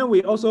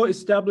we also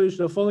established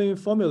the following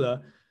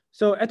formula.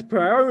 So at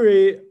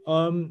priori,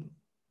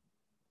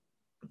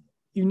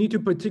 you need to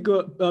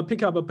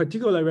pick up a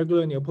particular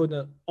regular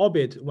nilpotent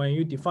orbit when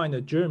you define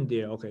the germ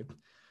there. Okay.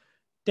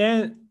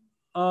 Then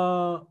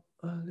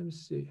let me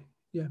see.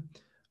 Yeah,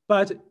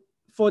 but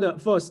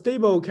for a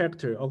stable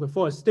character, okay,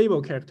 for a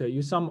stable character,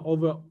 you sum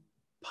over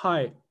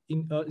pi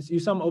in you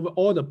sum over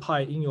all the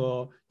pi in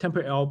your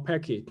temporal L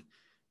packet.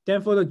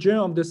 Then for the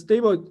germ of the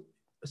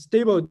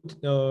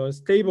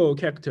stable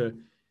character,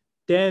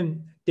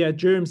 then their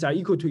germs are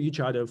equal to each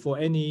other for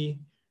any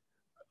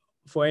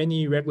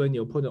regular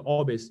nilpotent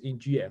orbits in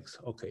GX.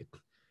 Okay.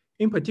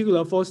 In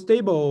particular, for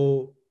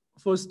stable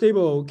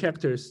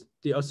characters,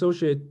 the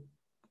associated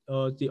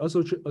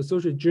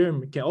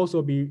germ can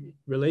also be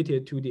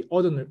related to the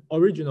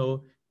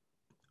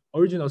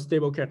original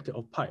stable character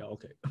of pi.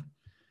 Okay.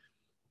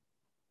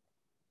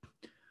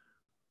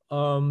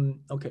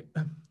 Okay.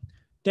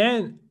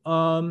 Then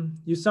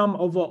you sum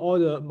over all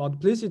the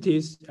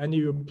multiplicities and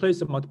you replace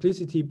the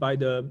multiplicity by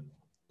the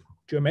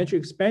geometric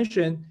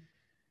expansion.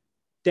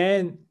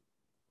 Then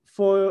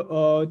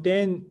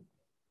then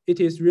it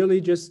is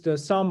really just the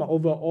sum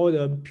over all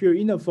the pure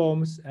inner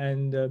forms,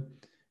 and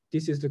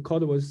this is the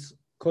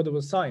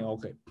cordable sign.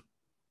 Okay.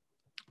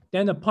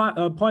 Then the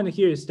point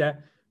here is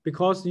that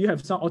because you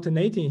have some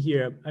alternating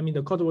here, I mean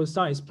the cordable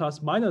sign is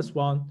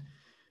 ±1.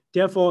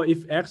 Therefore,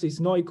 if x is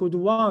not equal to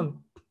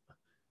 1,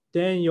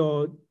 then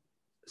your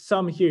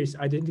sum here is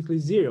identically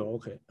 0.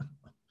 Okay.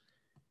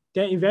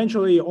 Then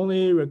eventually you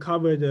only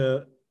recover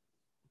the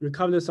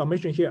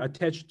summation here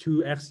attached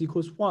to x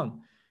equals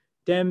 1.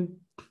 Then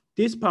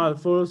this part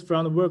follows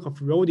from the work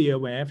of Rodier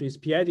when f is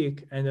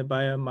p-adic, and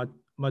by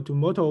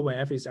Matsumoto when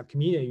f is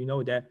Archimedean. You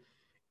know that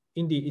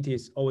indeed it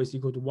is always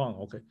equal to 1.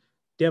 Okay.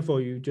 Therefore,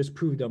 you just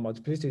prove the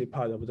multiplicity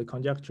part of the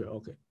conjecture.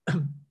 Okay.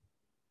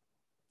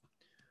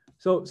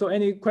 So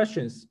any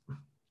questions?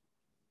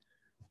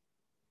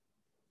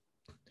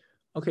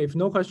 Okay, if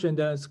no question,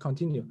 then let's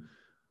continue.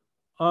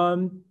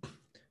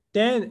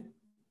 Then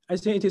I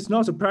think it is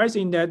not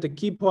surprising that the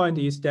key point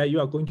is that you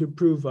are going to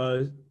prove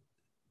a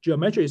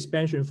geometric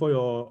expansion for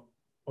your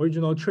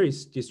original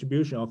trace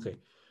distribution. Okay,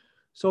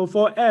 so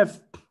for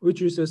f,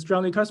 which is a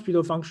strongly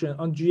cuspidal function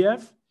on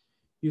GF,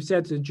 you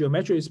set the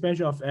geometric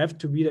expansion of f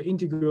to be the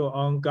integral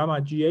on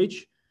gamma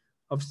gh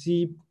of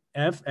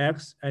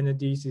cfx, and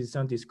this is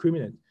some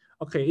discriminant.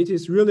 Okay, it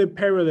is really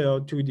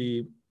parallel to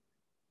the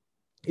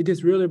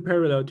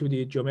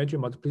geometric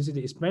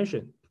multiplicity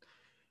expansion.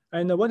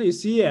 And what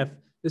is CF?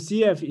 The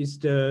CF is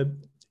the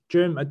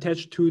germ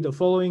attached to the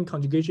following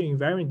conjugation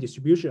invariant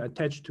distribution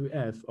attached to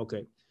F.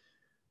 Okay,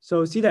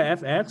 so theta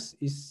fx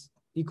is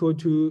equal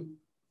to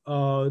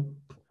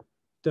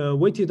the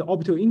weighted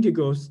orbital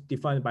integrals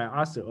defined by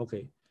Arthur.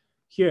 Okay,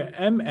 here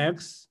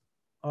mx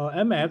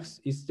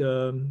is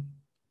the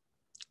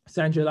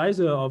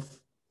centralizer of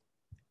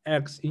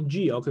x in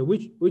G. Okay,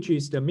 which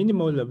is the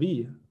minimal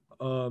Levy.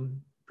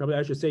 Probably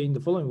I should say in the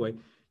following way.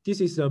 This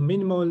is the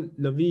minimal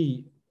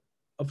Levy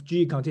of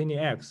G containing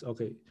X.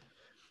 Okay.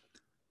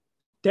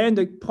 Then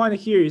the point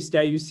here is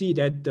that you see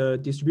that the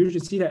distribution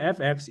theta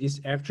fx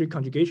is actually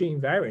conjugation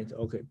invariant.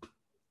 Okay.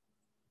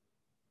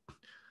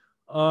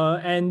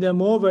 And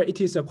moreover, it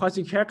is a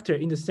quasi-character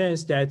in the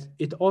sense that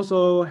it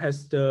also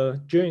has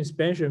the germ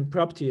expansion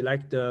property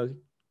like the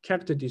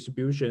character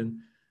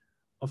distribution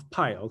of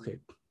pi. Okay.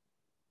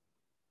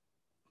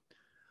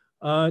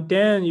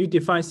 Then you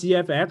define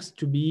CFX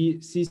to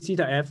be C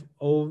theta F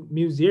O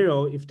mu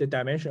 0 if the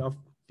dimension of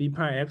V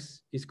prime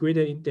X is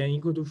greater than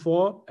equal to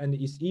 4 and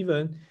is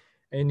even,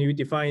 and you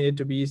define it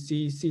to be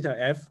C theta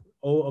F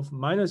O of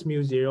minus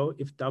mu 0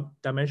 if the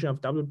dimension of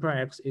W prime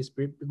X is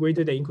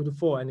greater than equal to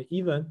 4 and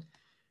even,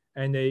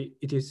 and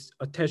it is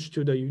attached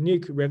to the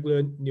unique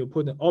regular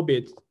nilpotent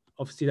orbit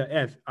of theta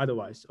f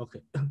otherwise,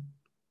 okay.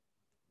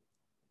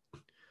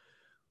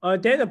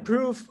 Then the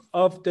proof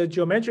of the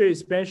geometric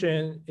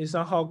expansion is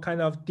somehow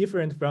kind of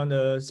different from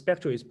the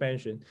spectral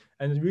expansion,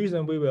 and the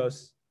reason we will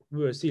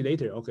see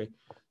later, okay.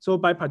 So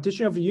by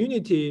partition of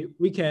unity,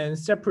 we can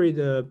separate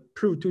the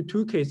proof to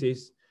two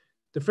cases.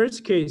 The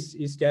first case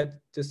is that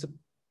the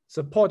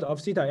support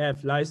of theta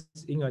f lies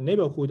in a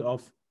neighborhood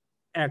of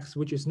x,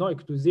 which is not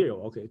equal to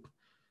 0, okay.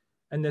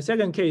 And the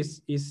second case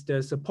is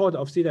the support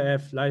of theta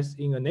f lies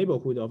in a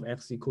neighborhood of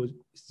x equals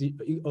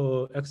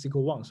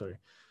 1, sorry.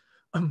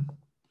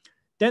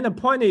 Then the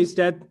point is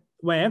that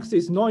when x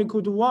is not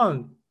equal to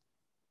 1,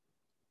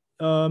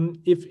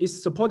 if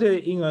it's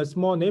supported in a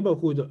small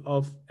neighborhood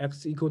of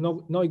x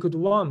not equal to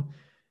 1,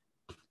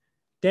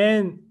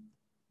 then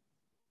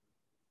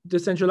the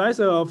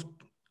centralizer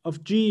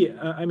of G,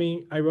 I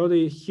mean, I wrote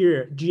it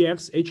here,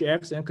 Gx,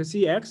 Hx, and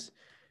Cx,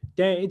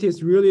 then it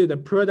is really the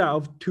product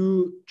of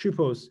two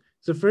triples.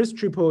 The first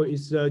triple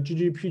is the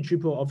GGP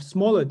triple of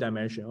smaller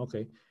dimension,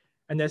 okay?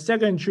 And the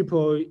second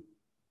triple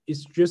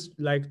is just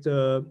like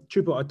the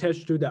triple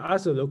attached to the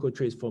other local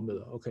trace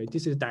formula, okay?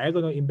 This is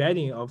diagonal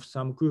embedding of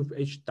some group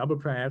H double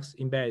prime X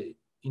embedded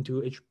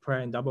into H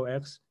prime double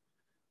X,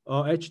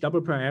 or H double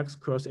prime X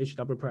cross H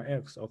double prime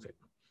X, okay?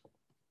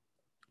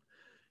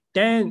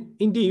 Then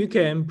indeed you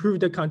can prove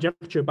the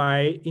conjecture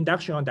by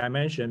induction on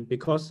dimension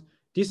because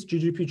this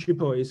GGP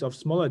triple is of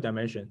smaller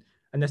dimension,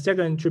 and the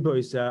second triple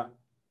is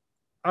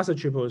other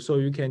triple, so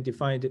you can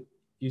define it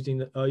using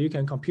the, you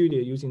can compute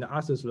it using the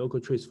other's local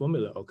trace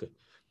formula, okay?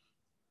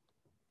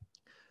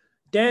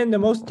 Then the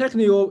most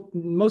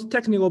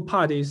technical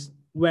part is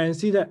when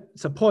theta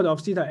support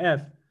of theta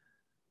f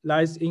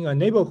lies in a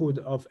neighborhood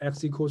of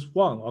x equals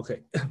 1,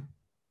 okay?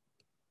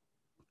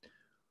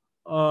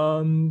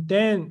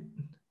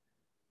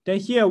 Then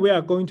here we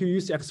are going to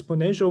use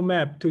exponential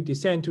map to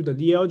descend to the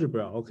Lie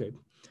algebra, okay?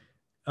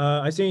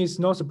 I think it's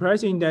not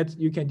surprising that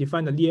you can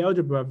define the Lie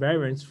algebra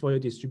variance for your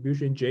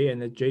distribution J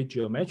and the J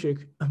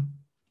geometric.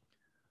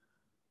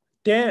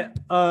 Then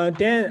I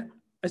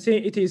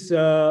think it is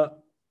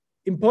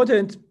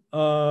important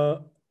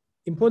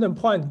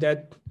point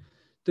that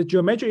the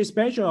geometric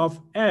expansion of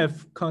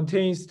F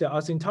contains the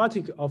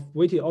asymptotic of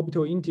weighted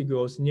orbital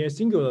integrals near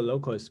singular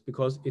locus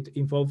because it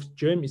involves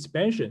germ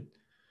expansion.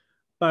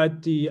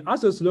 But the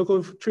other's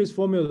local trace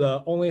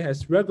formula only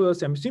has regular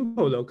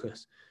semi-simple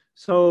locus.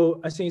 So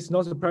I think it's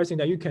not surprising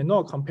that you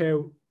cannot compare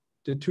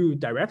the two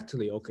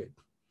directly, okay?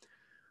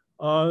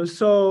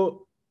 To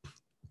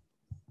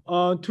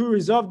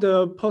resolve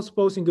the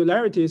possible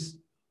singularities,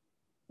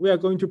 we are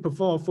going to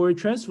perform a Fourier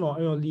transform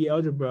on Lie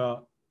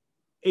algebra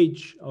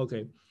H,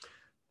 okay?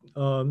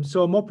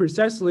 So more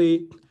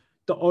precisely,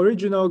 the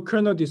original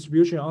kernel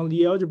distribution on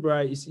Lie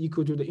algebra is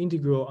equal to the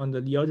integral on the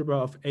Lie algebra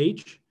of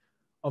H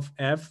of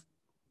F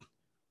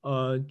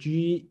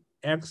G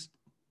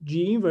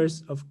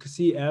inverse of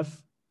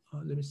Cf,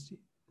 let me see,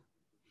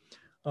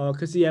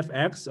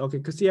 Cfx, okay,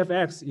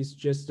 Cfx is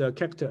just a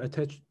character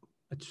attached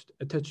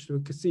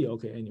to C,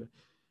 okay, anyway.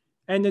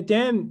 And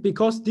then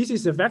because this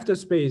is a vector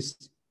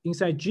space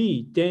inside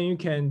G, then you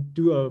can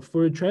do a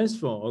Fourier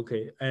transform,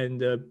 okay,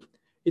 and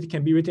it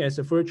can be written as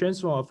a Fourier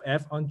transform of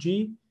F on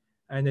G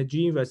and the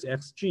G inverse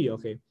Xg,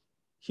 okay.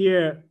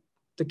 Here,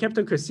 the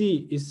capital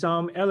C is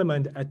some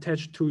element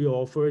attached to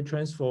your Fourier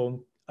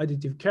transform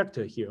additive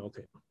character here,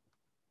 okay.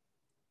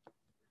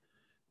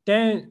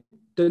 Then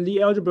the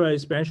Lie algebra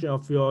expansion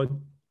of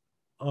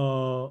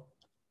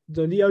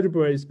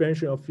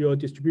your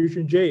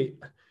distribution J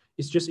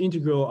is just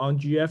integral on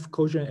GF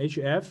quotient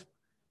HF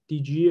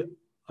dg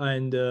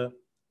and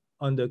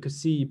on the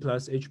C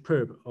plus H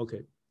perp,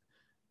 okay.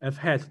 F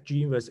hat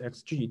G inverse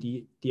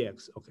Xg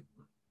dx, okay.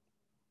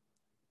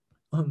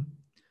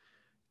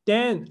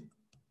 Then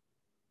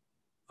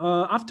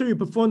after you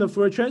perform the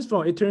Fourier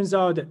transform, it turns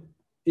out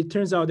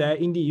that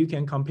indeed you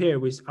can compare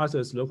with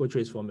others' local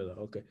trace formula,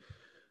 okay.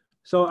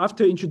 So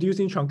after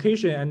introducing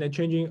truncation and then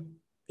changing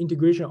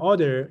integration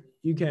order,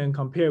 you can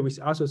compare with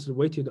others'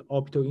 weighted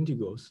orbital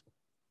integrals.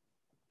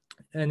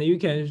 And you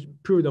can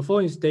prove the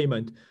following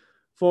statement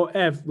for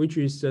F, which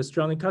is the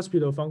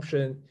Strongly-Cuspidal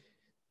function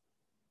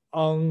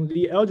on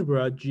the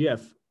algebra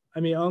GF. I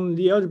mean, on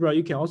the algebra,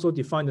 you can also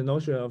define the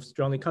notion of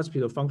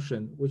Strongly-Cuspidal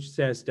function, which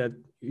says that,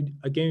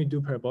 again, you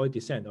do parabolic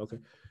descent, okay.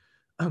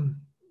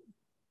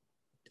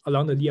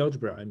 Along the Lie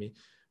algebra, I mean.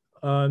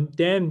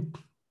 Then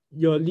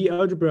your Lie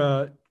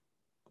algebra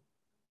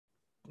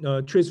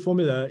trace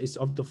formula is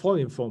of the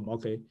following form,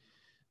 okay.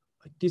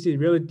 This is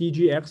really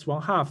dgx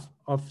 1/2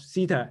 of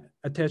theta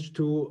attached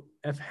to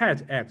f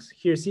hat x.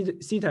 Here,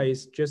 theta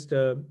is just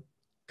a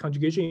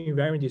conjugation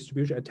invariant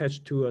distribution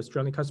attached to a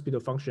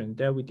Strongly-Cuspidal function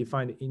that we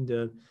defined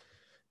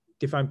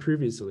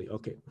previously,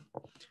 okay.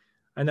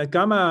 And the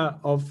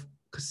gamma of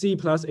C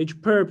plus H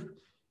perp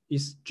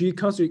is G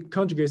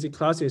conjugacy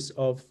classes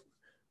of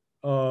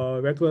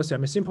regular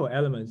semi-simple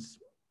elements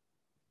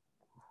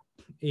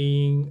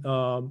in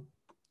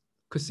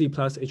C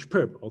plus H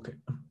perp, okay.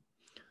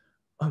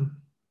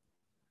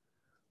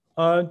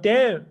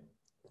 Then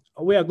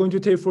we are going to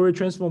take Fourier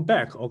transform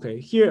back. Okay,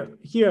 here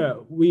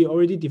we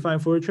already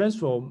defined Fourier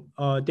transform.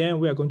 Then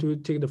we are going to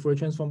take the Fourier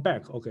transform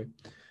back. Okay,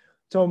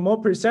 so more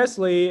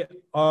precisely,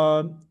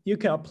 you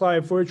can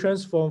apply Fourier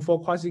transform for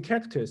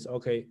quasi-characters.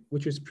 Okay,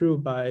 which is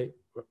proved by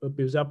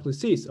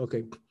Beuzart-Plessis.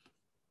 Okay,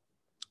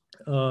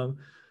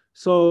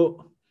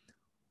 so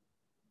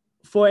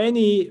for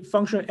any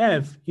function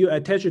f, you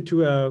attach it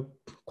to a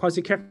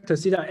quasi-character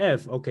theta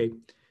f. Okay,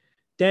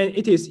 then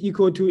it is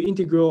equal to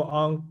integral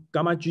on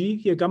gamma g.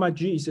 Here, gamma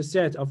g is a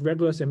set of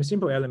regular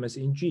semi-simple elements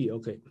in G.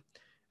 Okay,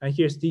 and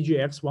here's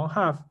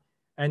dgx1/2,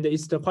 and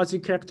it's the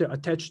quasi-character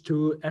attached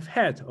to f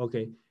hat.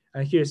 Okay,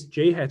 and here's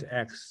j hat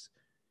x.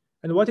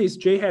 And what is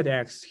j hat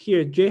x?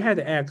 Here, j hat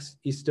x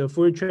is the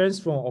Fourier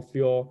transform of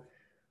your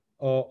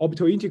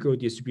orbital integral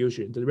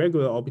distribution, the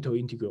regular orbital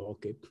integral.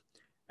 Okay,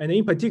 and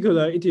in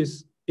particular,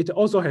 it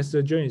also has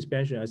the germ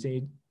expansion. I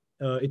think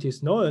it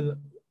is known.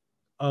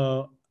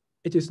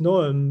 It is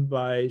known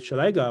by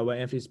Schlager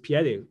when f is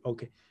p-adic.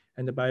 Okay,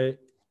 and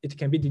it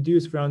can be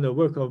deduced from the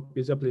work of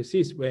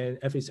Beuzart-Plessis when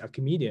f is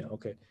Archimedean.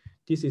 Okay,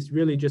 this is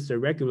really just a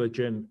regular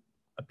germ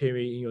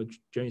appearing in your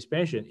germ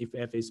expansion if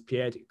f is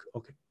p-adic.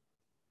 Okay.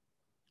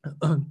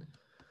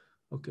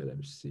 Okay, let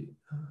me see.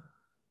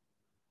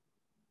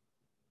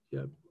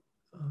 Yeah.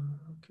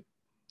 Okay.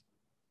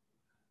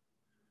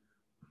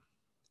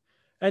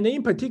 And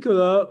in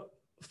particular,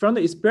 from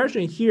the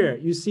expression here,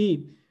 you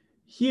see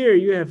here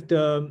you have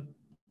the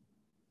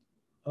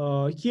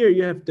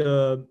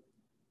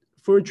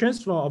Fourier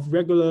transform of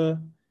regular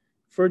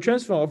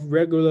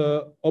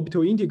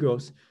orbital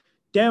integrals.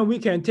 Then we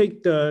can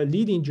take the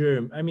leading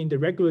germ, I mean the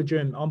regular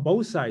germ on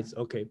both sides.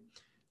 Okay.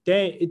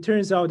 Then it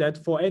turns out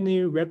that for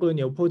any regular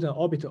nilpotent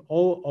orbit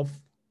O of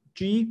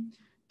G,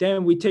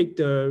 then we take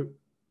the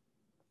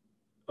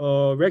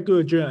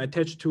regular germ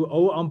attached to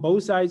O on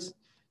both sides.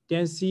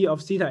 Then C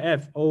of theta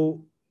F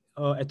O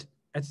at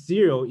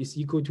 0 is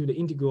equal to the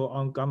integral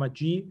on gamma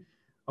G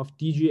of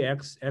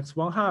dgx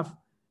x1/2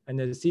 and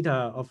the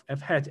theta of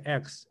f hat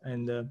x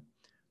and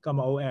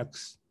gamma O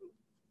x.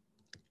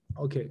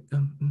 Okay.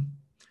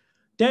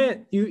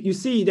 Then you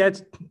see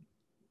that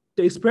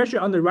the expression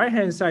on the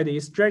right-hand side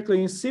is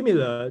strikingly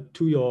similar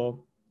to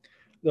your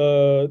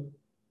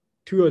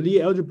Lie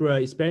algebra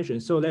expansion.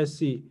 So let's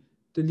see.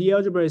 The Lie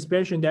algebra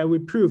expansion that we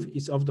prove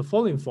is of the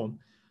following form.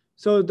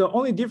 So the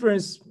only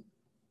difference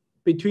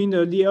between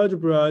the Lie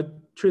algebra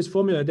trace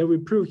formula that we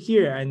prove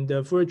here and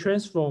the Fourier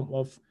transform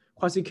of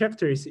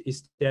quasi-characters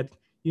is that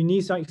you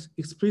need some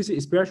explicit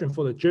expression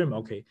for the germ.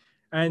 Okay,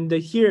 and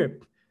here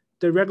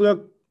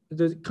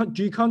the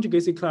G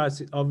conjugacy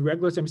class of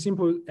regular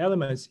semi-simple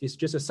elements is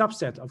just a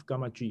subset of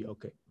gamma G.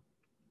 Okay.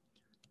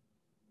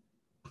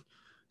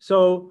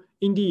 So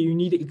indeed, you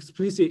need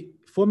explicit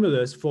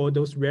formulas for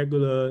those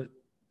regular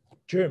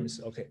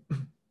germs. Okay.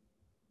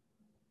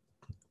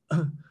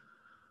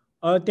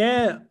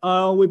 Then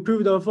we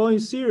prove the following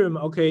theorem.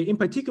 Okay. In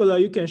particular,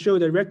 you can show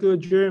that regular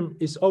germ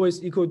is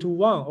always equal to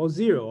 1 or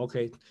 0.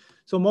 Okay.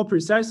 So more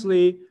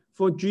precisely,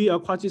 for G, a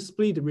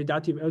quasi-split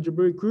reductive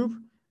algebraic group,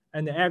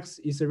 and X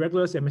is a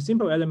regular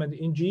semi-simple element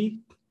in G.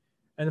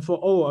 And for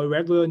O, a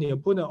regular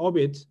nilpotent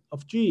orbit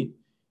of G,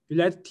 you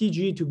let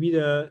TG to be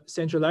the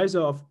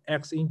centralizer of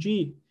X in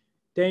G.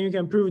 Then you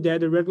can prove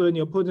that the regular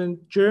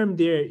nilpotent germ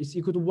there is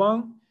equal to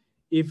 1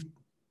 if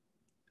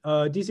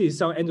this is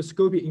some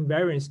endoscopic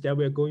invariance that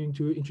we're going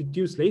to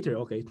introduce later.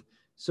 Okay,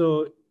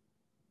 so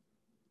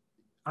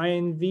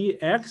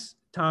INVX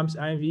times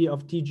INV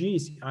of TG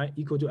is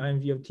equal to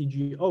INV of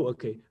TGO.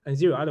 Okay, and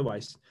 0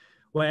 otherwise.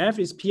 When F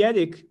is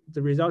p-adic,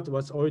 the result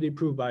was already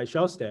proved by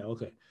Shelstad.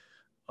 Okay,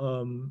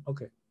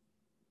 okay.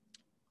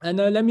 And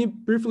let me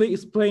briefly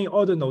explain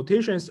all the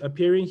notations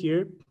appearing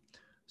here.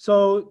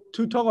 So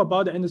to talk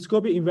about the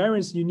endoscopic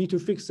invariance, you need to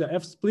fix the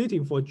F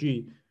splitting for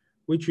G,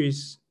 which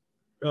is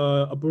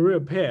a Fourier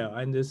pair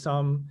and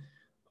some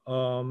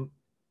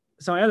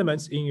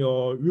elements in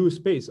your root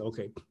space.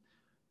 Okay,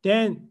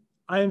 then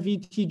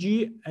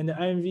INV-TG and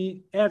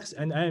INV-X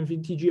and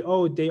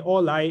INV-TGO, they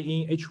all lie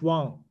in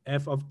H1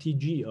 F of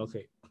TG.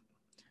 Okay,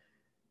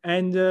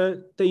 and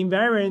the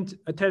invariant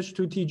attached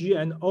to TG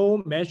and O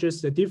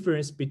measures the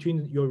difference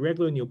between your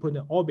regular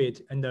nilpotent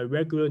orbit and the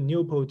regular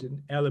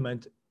nilpotent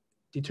element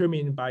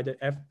determined by the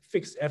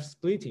fixed F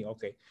splitting.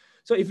 Okay,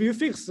 so if you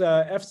fix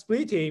F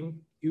splitting,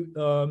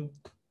 then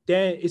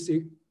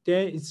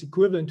it's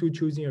equivalent to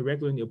choosing a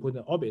regular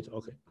nilpotent orbit.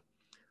 Okay.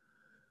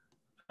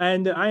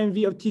 And the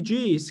INV of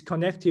TG is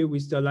connected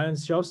with the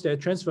Lyons-Shelstad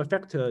transfer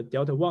factor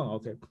delta 1.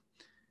 Okay.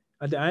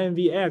 And the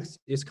INVX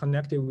is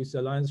connected with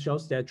the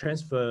Lyons-Shelstad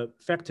transfer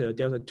factor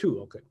delta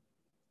 2. Okay.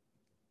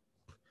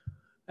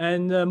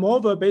 And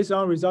moreover, based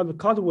on result of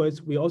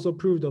Cartwright, we also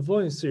proved the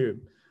following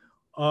theorem.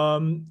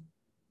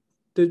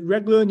 The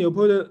regular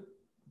nilpotent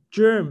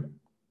germ,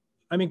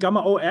 I mean gamma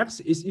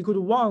OX is equal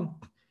to 1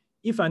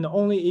 if and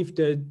only if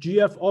the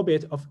GF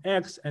orbit of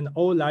X and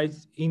O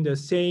lies in the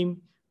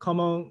same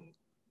common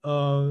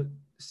like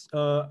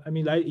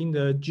in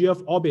the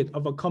GF orbit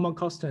of a common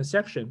Kostant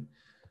section.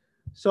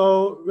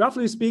 So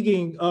roughly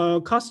speaking,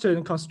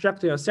 Kostant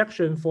constructed a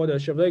section for the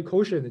Chevalier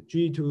quotient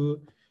G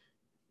to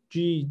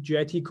G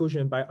GIT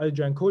quotient by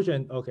adjoint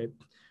quotient, okay,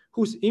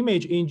 whose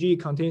image in G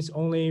contains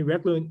only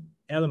regular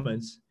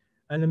elements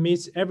and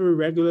meets every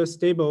regular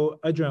stable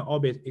adjoint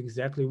orbit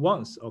exactly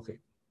once, okay.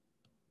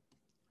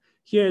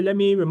 Here, let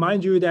me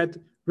remind you that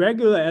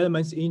regular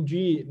elements in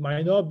G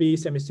might not be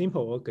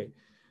semi-simple, okay.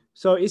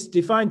 So it's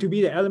defined to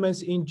be the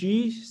elements in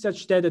G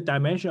such that the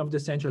dimension of the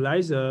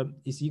centralizer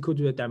is equal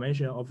to the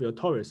dimension of your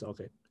torus,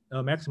 okay,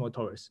 maximal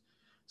torus.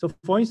 So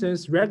for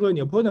instance, regular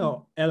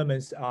nilpotent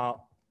elements are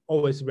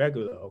always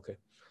regular, okay.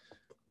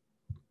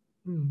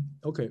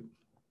 Okay.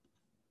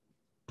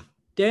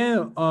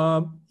 Then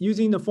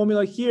using the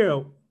formula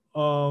here,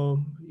 we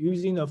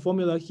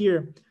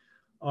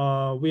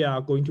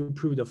are going to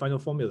prove the final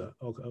formula,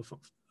 okay,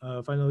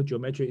 final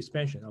geometric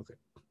expansion, okay.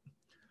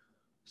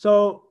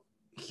 So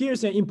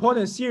here's an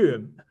important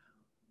theorem.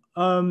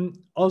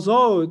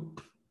 Although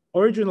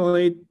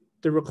originally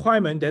the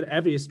requirement that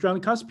F is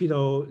strong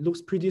hospital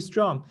looks pretty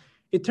strong,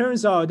 it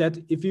turns out that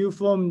if you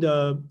form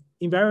the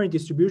invariant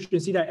distribution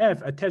theta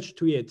F attached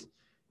to it,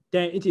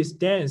 then it is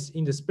dense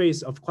in the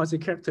space of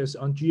quasi-characters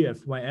on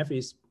GF when F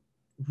is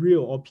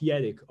real or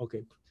p-adic,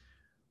 okay.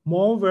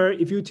 Moreover,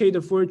 if you take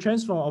the Fourier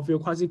transform of your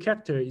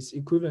quasi-character, it's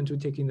equivalent to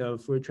taking the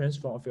Fourier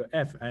transform of your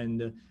F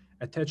and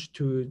attach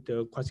to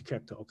the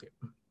quasi-character, okay.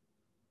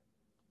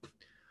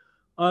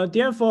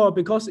 Therefore,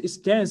 because it's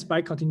dense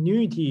by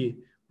continuity,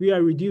 we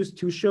are reduced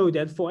to show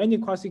that for any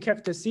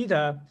quasi-character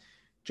theta,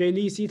 J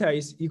Li theta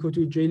is equal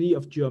to J Li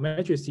of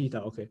geometric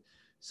theta, okay.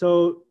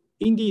 So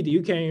indeed,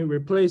 you can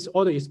replace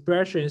all the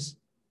expressions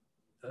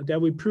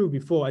that we proved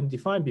before and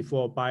defined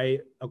before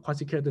by a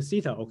quasi-character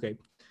theta, okay.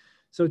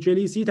 So J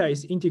Li theta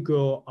is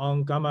integral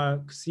on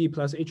gamma c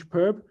plus h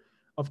perp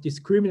of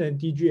discriminant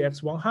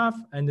dgx 1/2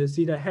 and the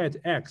theta hat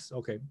x,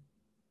 okay.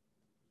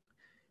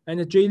 And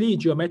the J Li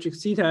geometric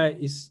theta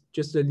is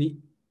just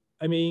originally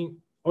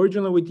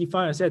we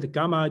defined as that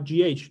gamma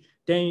gh,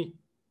 then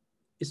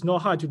it's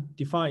not hard to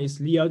define its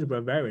Lie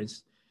algebra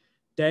variance.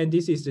 Then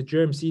this is the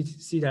germ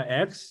theta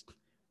x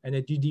and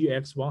the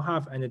ddx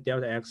 1/2 and the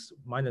delta x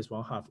minus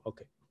 1/2,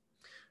 okay.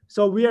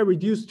 So we are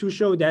reduced to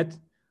show that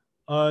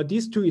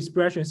these two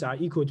expressions are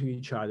equal to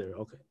each other,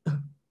 okay.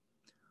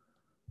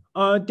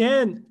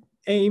 Then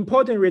an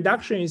important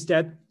reduction is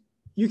that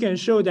you can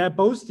show that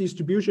both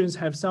distributions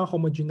have some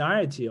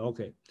homogeneity,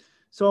 okay.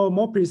 So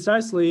more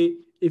precisely,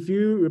 if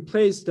you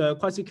replace the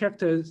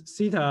quasi-character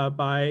theta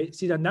by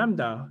theta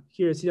lambda,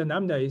 here theta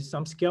lambda is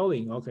some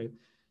scaling, okay,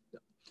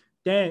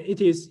 then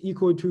it is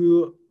equal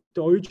to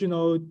the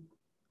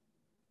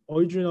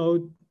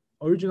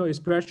original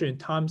expression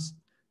times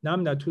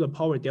lambda to the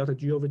power delta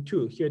g over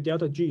 2. Here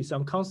delta g is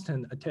some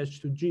constant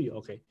attached to g,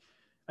 okay.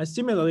 And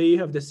similarly, you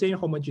have the same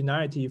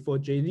homogeneity for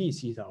J Li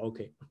theta,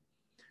 okay.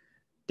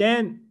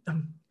 Then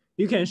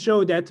you can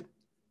show that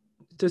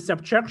the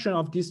subtraction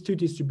of these two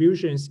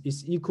distributions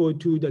is equal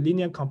to the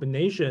linear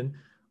combination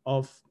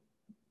of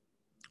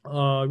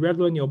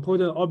regular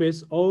nilpotent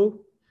orbits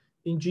O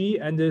in G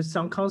and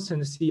some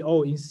constant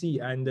CO in C,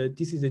 and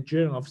this is the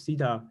germ of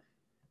theta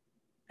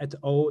at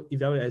O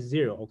evaluated as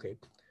 0, okay.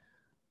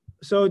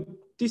 So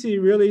this is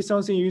really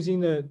something using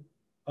the,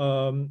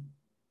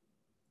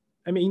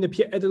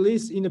 at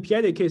least in the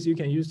p-adic case, you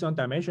can use some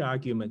dimension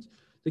argument.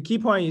 The key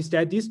point is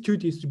that these two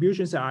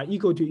distributions are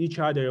equal to each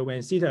other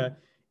when theta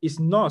is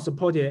not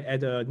supported at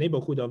the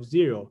neighborhood of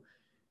 0.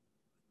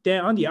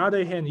 Then on the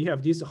other hand, you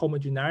have this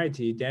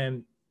homogeneity,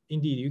 then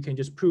indeed you can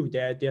just prove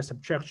that their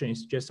subtraction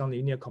is just some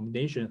linear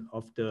combination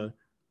of the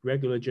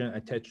regular germ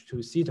attached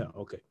to theta,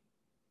 okay.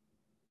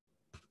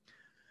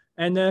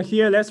 And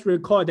here let's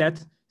recall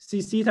that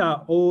C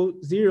theta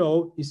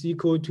O0 is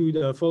equal to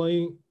the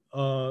following,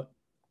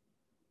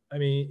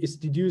 it's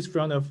deduced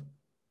from the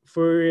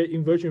Fourier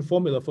inversion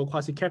formula for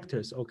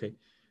quasi-characters, okay.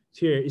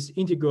 Here is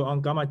integral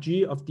on gamma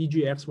g of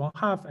dgx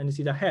 1/2 and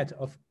theta hat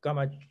of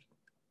gamma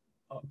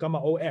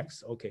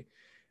ox, okay.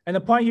 And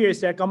the point here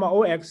is that gamma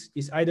ox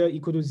is either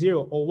equal to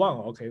 0 or 1,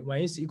 okay.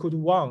 When it's equal to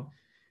 1,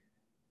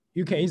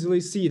 you can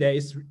easily see that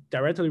it's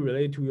directly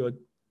related to your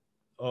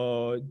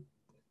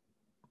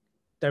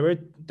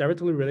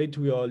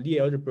Lie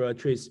algebra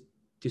trace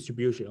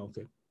distribution,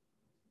 okay.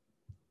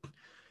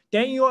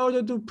 Then in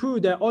order to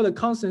prove that all the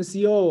constant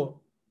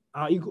CO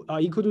are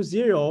equal to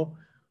 0,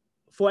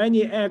 for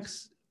any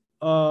x,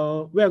 we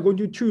are going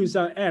to choose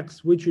an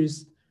x which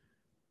is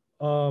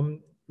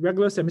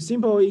regular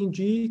semi-simple in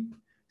G,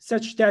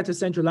 such that the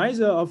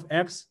centralizer of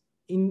x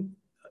in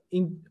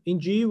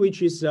G,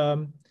 which is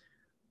a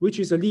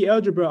Lie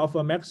algebra of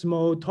a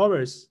maximal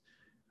torus,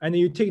 and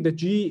you take the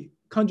G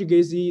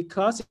conjugacy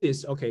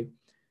classes, okay,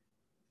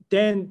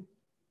 then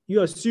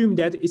you assume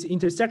that its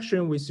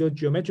intersection with your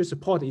geometric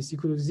support is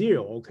equal to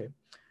 0, okay.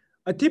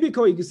 A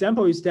typical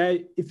example is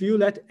that if you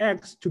let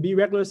X to be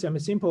regular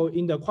semi-simple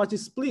in the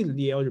quasi-split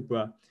Lie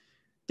algebra,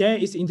 then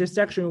its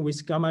intersection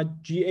with gamma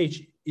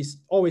GH is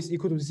always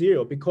equal to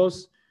 0,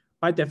 because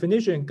by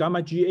definition,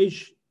 gamma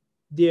GH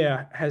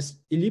there has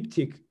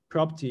elliptic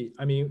property.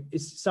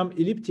 It's some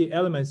elliptic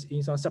elements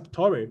in some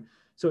subtorial,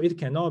 so it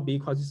cannot be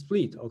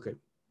quasi-split, okay.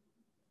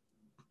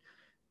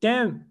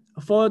 Then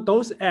for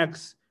those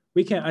X,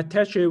 we can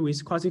attach it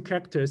with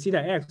quasi-character theta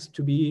x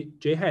to be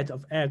j hat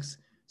of x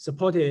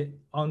supported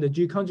on the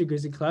G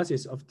conjugacy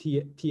classes of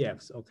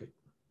Tx. Okay.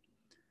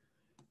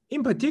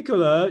 In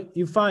particular,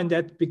 you find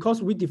that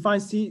because we define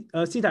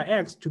theta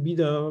x to be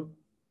the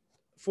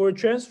Fourier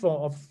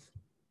transform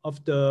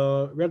of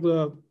the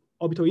regular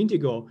orbital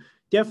integral,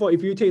 therefore,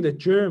 if you take the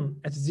germ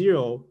at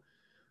 0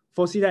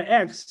 for theta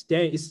x,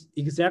 then it's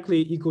exactly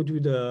equal to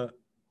the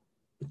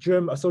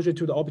germ associated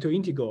to the orbital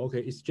integral. Okay,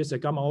 it's just a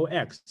gamma O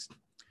x.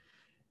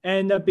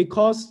 And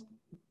because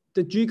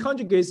the G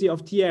conjugacy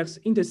of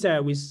Tx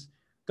intersect with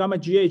gamma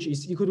GH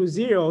is equal to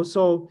 0,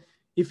 so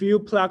if you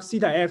plug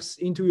theta x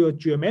into your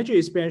geometric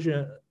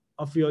expansion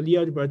of your Lie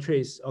algebra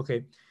trace,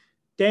 okay,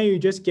 then you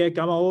just get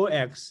gamma O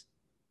x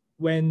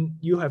when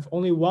you have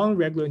only one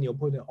regular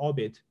nilpotent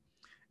orbit,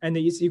 and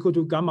it's equal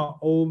to gamma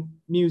O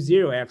mu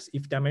 0x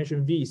if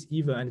dimension V is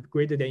even and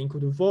greater than or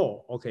equal to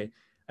 4, okay,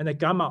 and the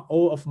gamma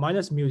O of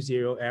minus mu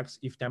 0x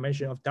if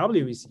dimension of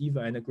W is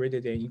even and greater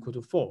than or equal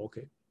to 4,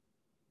 okay.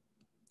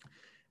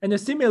 And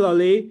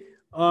similarly,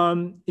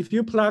 if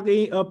you plug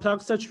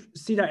such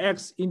theta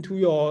x into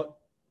your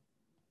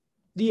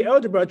the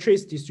algebra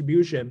trace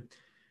distribution,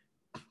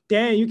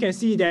 then you can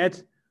see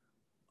that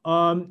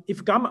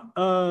if gamma,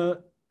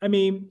 the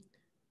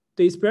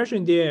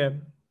expression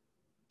there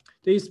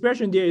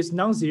is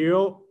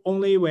non-zero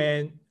only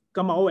when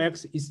gamma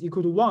OX is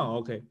equal to 1,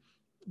 okay.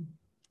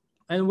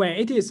 And when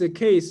it is the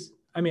case,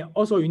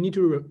 also you need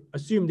to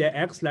assume that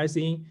X lies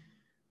in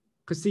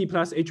C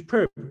plus H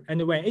perp.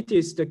 And when it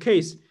is the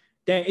case,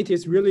 then it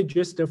is really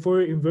just the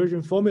Fourier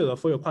inversion formula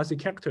for your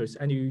quasi-characters,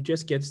 and you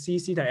just get C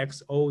theta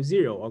X O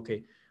 0,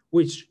 okay,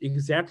 which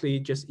exactly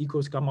just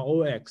equals gamma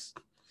OX.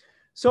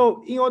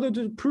 So in order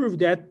to prove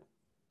that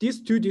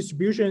these two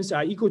distributions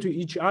are equal to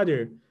each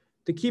other,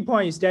 the key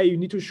point is that you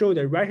need to show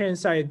the right-hand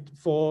side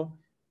for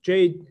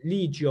J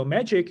Lie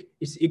geometric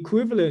is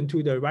equivalent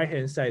to the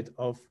right-hand side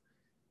of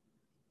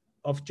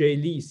J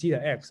Lie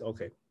theta X,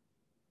 okay.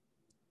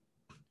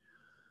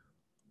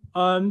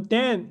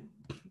 Then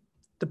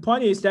the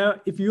point is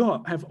that if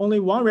you have only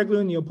one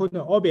regular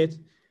nilpotent orbit,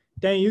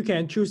 then you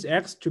can choose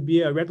X to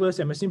be a regular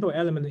semi-simple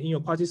element in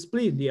your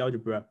quasi-split Lie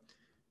algebra.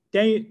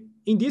 Then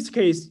in this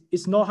case,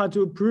 it's not hard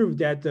to prove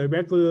that the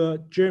regular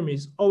germ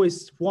is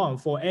always 1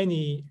 for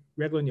any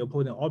regular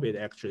nilpotent orbit,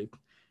 actually.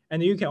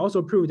 And you can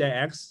also prove that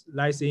X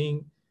lies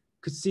in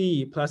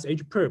C plus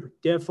H perp.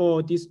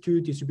 Therefore, these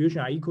two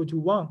distributions are equal to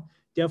 1.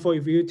 Therefore,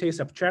 if you take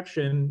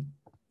subtraction,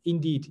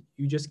 indeed,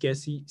 you just get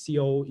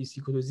CO is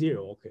equal to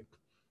 0, okay.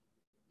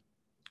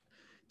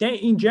 Then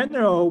in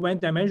general, when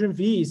dimension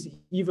V is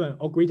even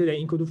or greater than or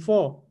equal to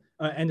 4,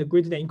 and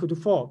greater than or equal to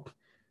 4,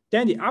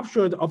 then the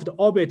upshot of the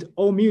orbit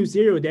O mu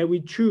 0 that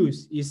we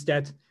choose is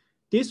that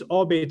this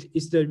orbit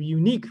is the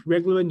unique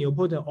regular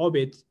nilpotent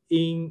orbit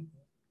in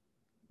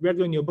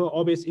regular nilpotent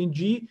orbits in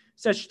G,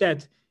 such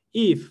that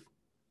if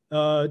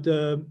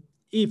the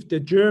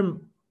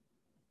germ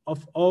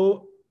of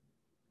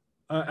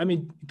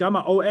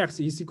gamma OX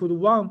is equal to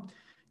 1,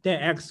 then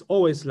X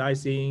always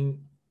lies in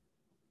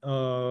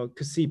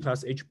C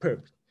plus H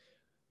perp.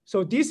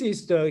 So this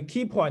is the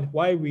key point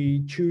why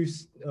we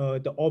choose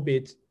the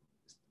orbit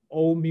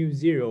O mu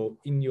 0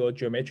 in your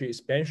geometric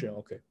expansion,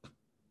 okay.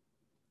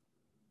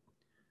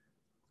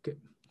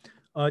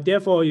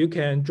 Therefore, you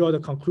can draw the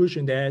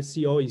conclusion that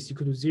CO is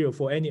equal to 0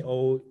 for any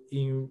O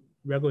in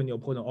regular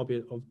nilpotent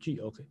orbit of G,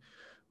 okay.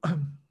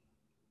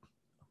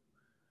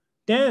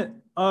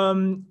 Then,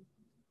 you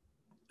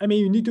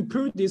need to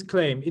prove this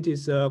claim. It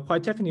is a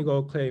quite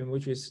technical claim,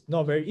 which is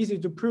not very easy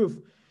to prove.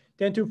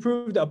 Then to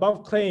prove the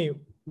above claim,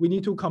 we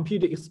need to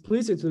compute it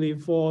explicitly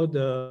for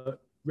the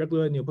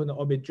regular nilpotent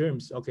orbit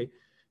germs, okay.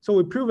 So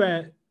we prove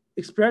an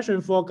expression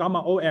for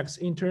gamma OX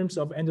in terms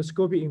of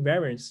endoscopic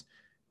invariance.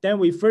 Then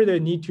we further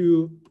need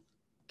to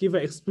give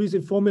an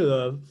explicit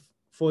formula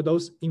for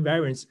those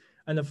invariants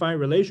and find a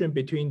relation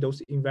between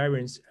those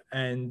invariants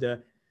and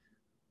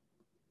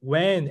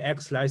when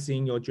X lies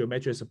in your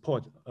geometric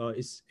support.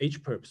 It's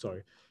H perp,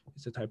 sorry,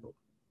 it's a typo.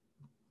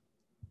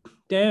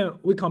 Then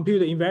we compute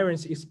the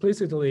invariance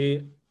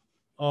explicitly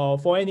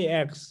for any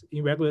X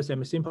in regular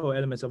semi-simple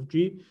elements of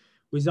G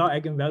without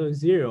eigenvalue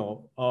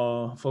 0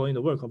 following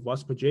the work of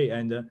Waldspurger.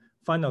 And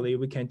finally,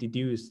 we can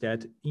deduce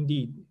that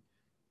indeed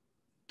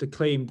the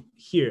claim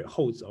here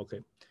holds, okay.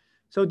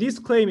 So this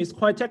claim is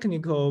quite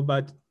technical,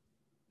 but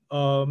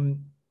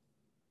when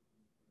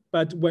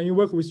you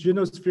work with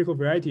general spherical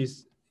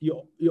varieties,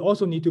 you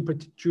also need to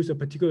choose a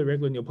particular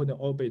regular nilpotent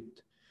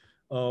orbit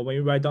when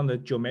you write down the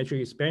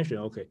geometric expansion,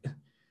 okay.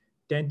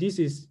 Then this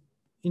is,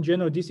 in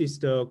general, this is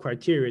the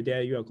criteria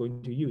that you are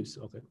going to use,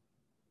 okay.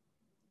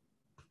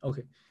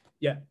 Okay,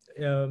 yeah,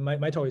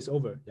 my talk is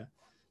over, yeah.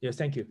 Yes,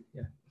 thank you,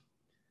 yeah.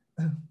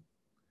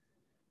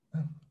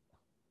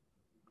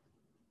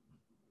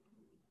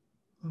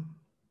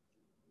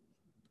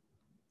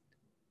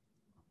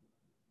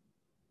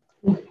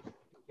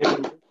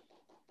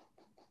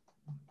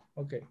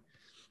 Okay.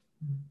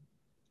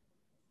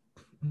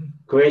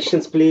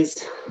 Questions,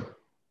 please.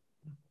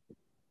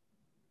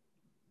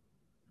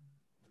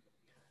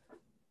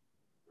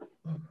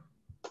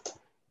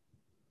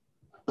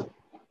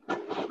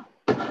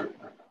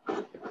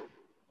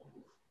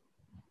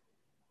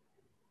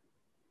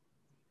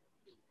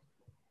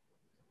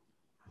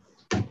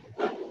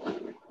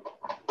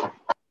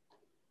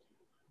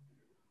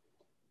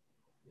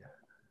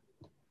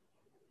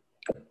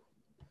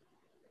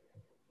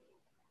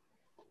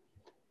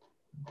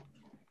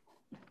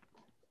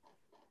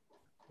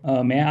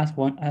 May I ask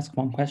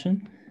one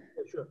question?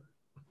 Yeah, sure.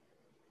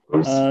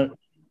 Of course.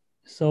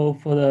 So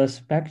for the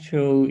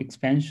spectral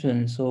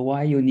expansion, so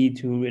why you need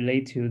to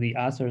relate to the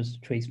Arthur's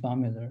trace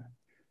formula?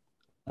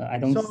 I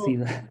don't see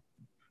that.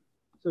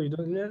 So you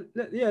don't,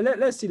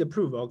 let's see the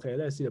proof. Okay,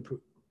 let's see the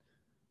proof.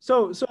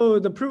 So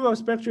the proof of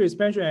spectral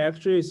expansion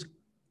actually is,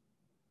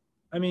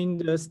 I mean,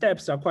 the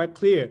steps are quite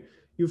clear.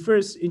 You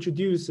first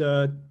introduce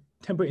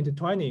temporal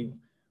intertwining,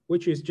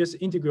 which is just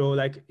integral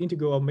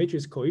of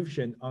matrix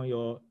coefficient on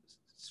your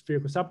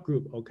spherical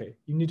subgroup. Okay,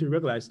 you need to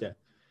regularize that.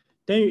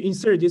 Then you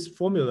insert this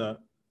formula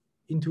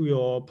into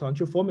your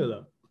Plancher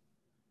formula.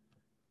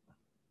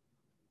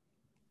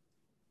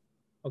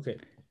 Okay,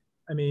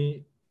 I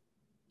mean,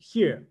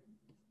 here,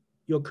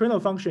 your kernel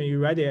function, you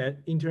write it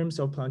in terms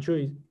of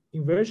Plancher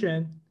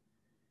inversion.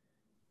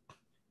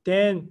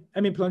 Then,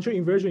 I mean, Plancher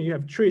inversion, you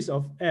have trace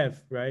of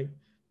f, right?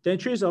 Then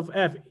trace of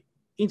f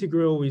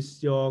integral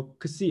with your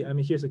Cassi. I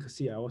mean, here's a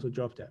Cassi. I also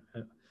dropped that.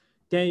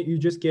 Then you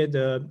just get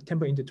the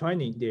temporal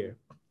intertwining there.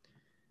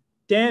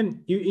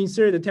 Then you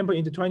insert the temporal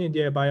intertwining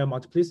there by a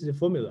multiplicity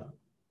formula,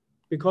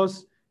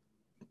 because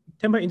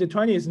temporal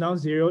intertwining is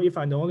non-zero if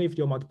and only if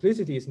your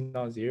multiplicity is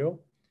non-zero.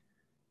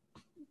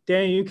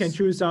 Then you can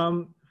choose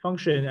some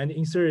function and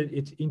insert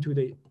it into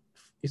the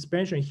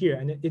expansion here,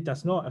 and it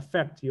does not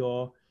affect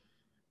your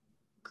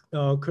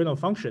kernel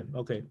function.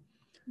 Okay.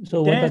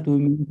 So what do we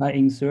mean by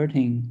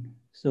inserting?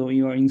 So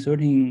you are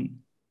inserting.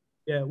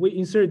 Yeah, we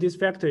insert this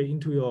factor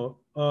into your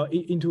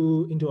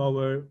into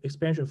our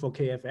expansion for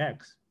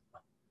KFX.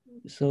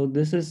 So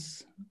this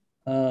is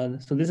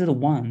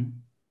one.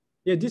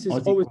 Yeah, this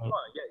is always one.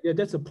 Yeah,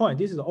 that's the point.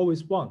 This is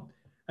always one,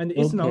 and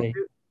it's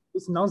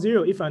it's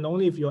non-zero if and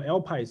only if your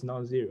L pi is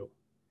non-zero.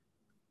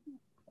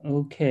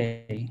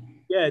 Okay.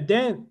 Yeah,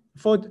 then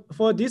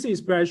for this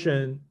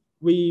expression,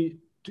 we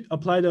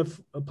apply the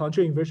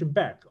Plancher inversion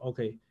back.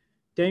 Okay,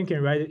 then you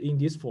can write it in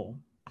this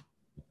form.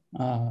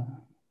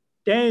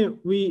 Then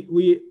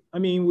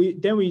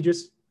we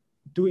just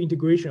do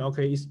integration.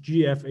 Okay, it's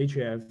GF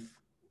HF.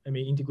 I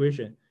mean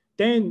integration.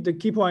 Then the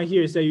key point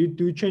here is that you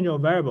do change your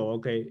variable.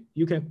 Okay,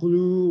 you can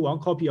glue one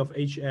copy of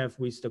HF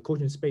with the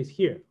quotient space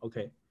here.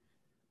 Okay.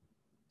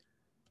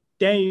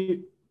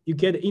 Then you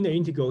get the inner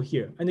integral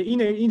here, and the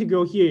inner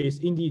integral here is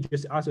indeed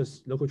just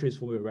Arthur's local trace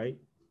formula, right?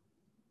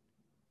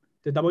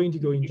 The double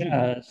integral in G.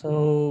 Yeah.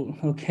 So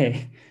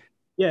okay.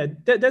 Yeah,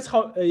 that's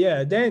how.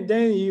 Yeah. Then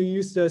you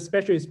use the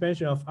spectral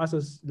expansion of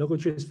Arthur's local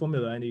trace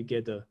formula, and you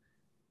get the.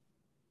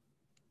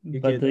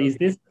 Is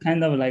this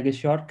kind of like a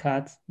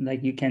shortcut?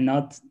 Like you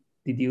cannot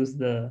deduce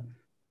the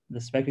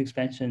spectral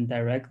expansion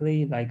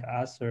directly, like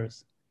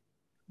Arthur's.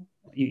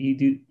 You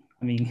do.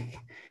 I mean.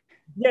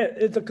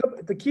 Yeah,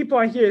 the key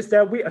point here is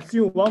that we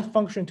assume one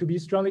function to be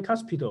strongly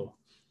cuspidal.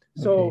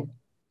 So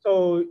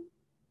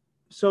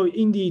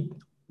indeed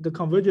the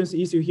convergence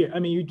issue here. I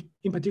mean,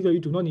 in particular, you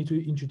do not need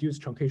to introduce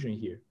truncation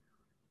here.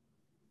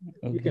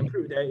 Okay. You can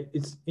prove that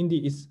it's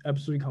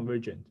absolutely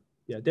convergent.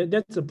 Yeah,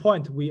 that's the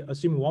point. We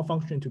assume one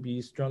function to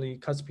be strongly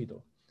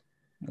cuspidal.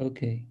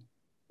 Okay.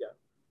 Yeah.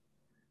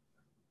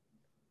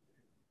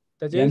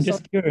 I'm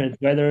just curious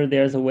whether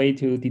there's a way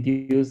to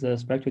deduce the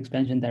spectral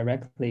expansion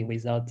directly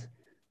without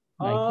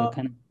like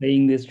kind of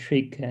playing this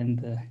trick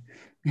and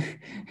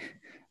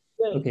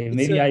okay,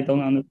 maybe I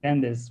don't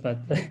understand this, but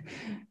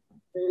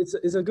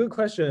it's a good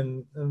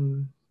question.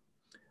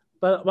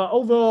 But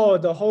overall,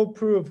 the whole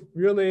proof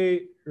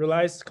really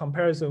relies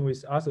comparison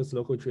with Arthur's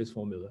local trace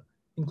formula,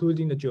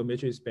 including the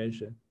geometric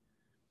expansion.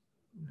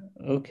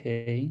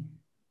 Okay,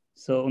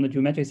 so on the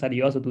geometric side,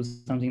 you also do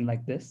something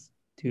like this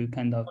to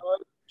kind of.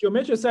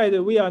 Geometric side,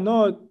 we are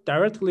not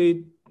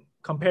directly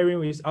comparing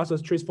with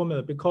Arthur's trace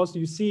formula, because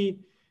you see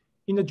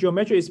in the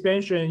geometric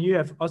expansion, you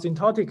have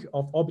asymptotic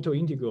of orbital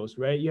integrals,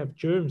 right? You have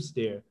germs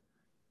there.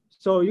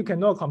 So you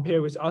cannot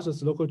compare with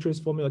Arthur's local trace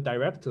formula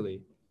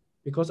directly,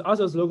 because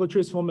Arthur's local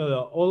trace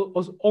formula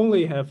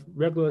only have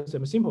regular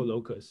semi-simple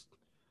locus.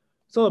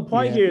 So the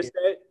point here is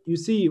that you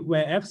see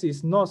when X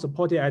is not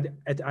supported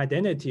at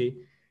identity,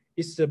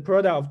 it's the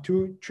product of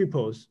two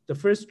triples. The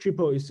first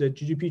triple is a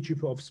GGP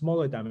triple of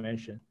smaller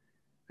dimension.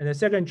 And the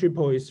second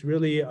triple is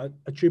really a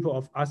triple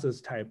of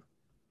Arthur's type.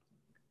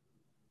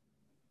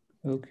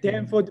 Okay.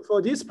 Then for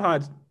this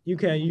part, you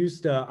can use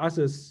the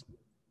Arthur's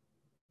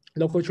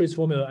local trace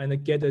formula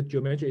and get the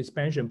geometric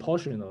expansion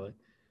portionally.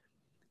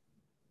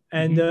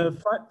 And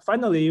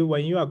finally,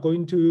 when you are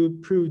going to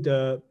prove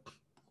the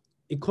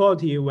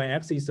equality when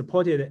X is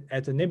supported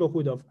at the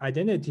neighborhood of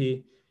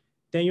identity,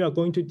 then you are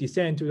going to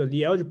descend to the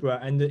Lie algebra,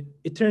 and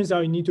it turns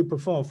out you need to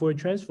perform a Fourier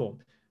transform,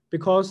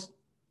 because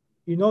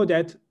you know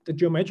that the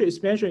geometric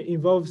expansion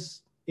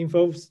involves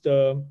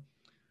the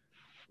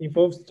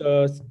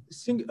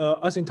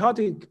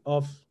asymptotic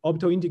of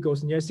orbital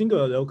integrals near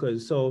singular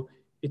locus. So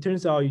it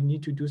turns out you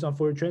need to do some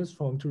Fourier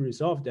transform to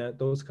resolve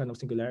those kind of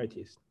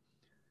singularities.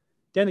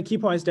 Then the key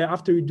point is that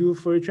after you do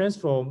Fourier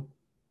transform,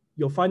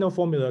 your final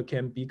formula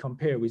can be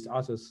compared with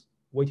Arthur's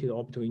weighted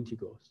orbital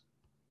integrals.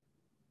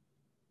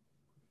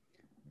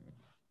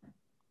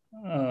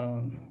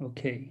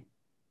 Okay.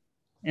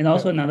 And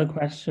also another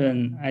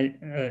question,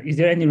 is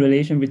there any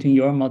relation between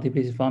your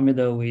multiplicity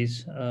formula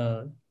with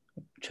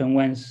Chen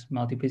Wen's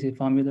multiplicity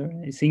formula?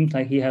 It seems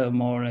like he had a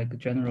more like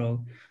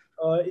general.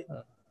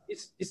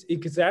 It's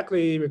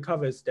exactly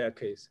recovers that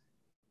case.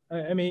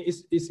 I mean,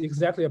 it's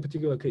exactly a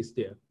particular case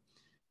there.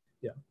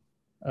 Yeah.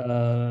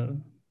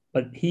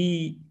 But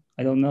he,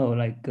 I don't know,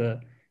 like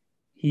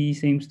he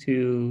seems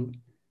to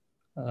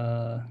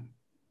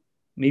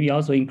maybe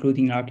also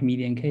including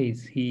Archimedean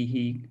case.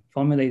 He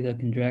formulated a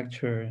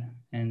conjecture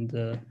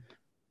and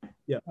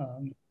yeah.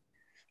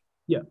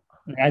 Yeah.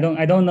 I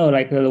don't know,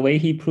 like the way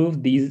he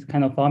proved these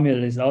kind of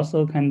formulas is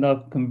also kind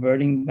of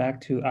converting back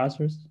to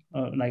Arthur's,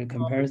 like a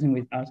comparison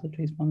with Arthur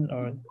trace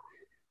formula,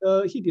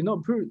 or he did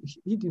not prove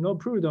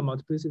the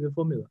multiplicity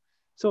formula.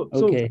 So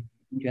okay,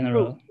 in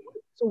general.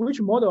 So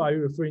which model are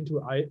you referring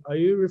to? Are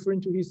you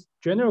referring to his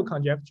general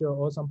conjecture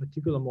or some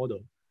particular model?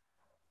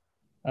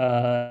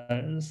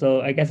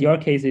 So I guess your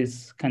case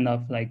is kind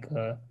of like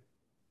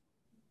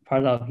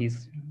part of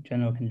his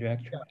general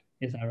conjecture.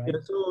 Yeah. Is that right?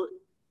 Yeah,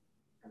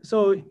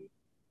 so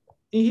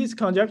in his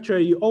conjecture,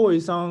 you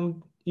always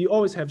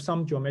have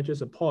some geometric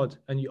support,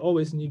 and you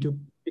always need to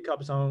pick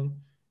up some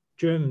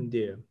germ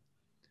there.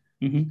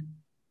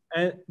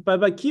 Mm-hmm.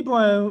 But key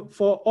point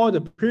for all the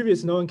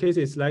previous known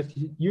cases, like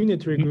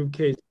unitary mm-hmm. group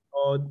case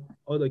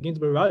or the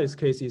Gan-Gross-Prasad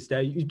case, is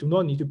that you do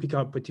not need to pick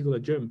up particular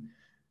germ,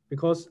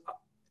 because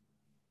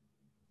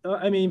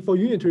I mean, for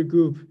unitary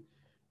group,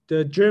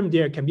 the germ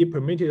there can be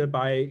permitted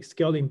by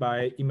scaling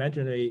by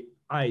imaginary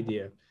I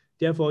there.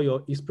 Therefore,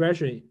 your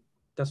expression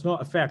does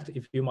not affect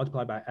if you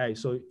multiply by I.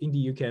 So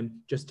indeed, you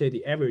can just take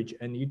the average,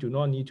 and you do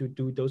not need to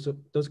do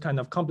those kind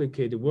of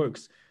complicated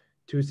works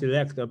to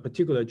select a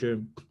particular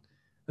germ.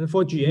 And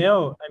for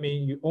GL, I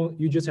mean,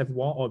 you just have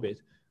one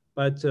orbit.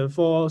 But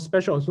for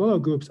special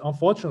orthogonal groups,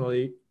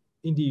 unfortunately,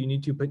 indeed, you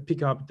need to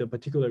pick up the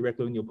particular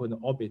regular nilpotent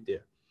orbit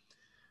there.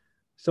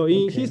 So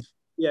in his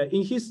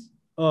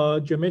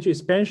geometric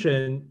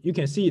expansion, you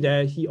can see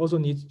that he also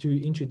needs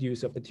to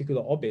introduce a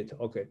particular orbit.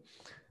 Okay.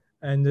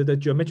 And the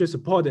geometric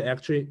support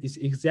actually is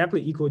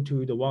exactly equal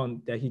to the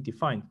one that he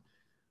defined.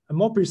 And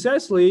more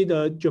precisely,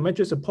 the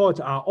geometric support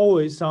are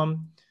always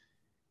some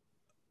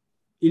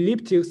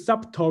elliptic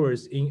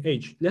subtorus in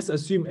H. Let's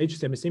assume H is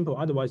semi-simple,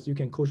 otherwise you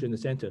can quotient the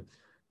center.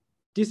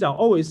 These are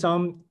always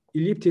some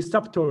elliptic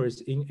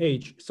subtorus in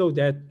H, so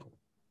that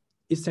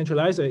its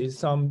centralizer is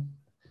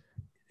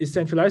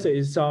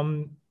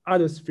some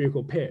other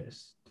spherical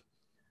pairs.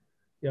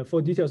 Yeah,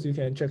 for details, you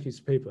can check his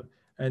paper.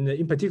 And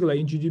in particular,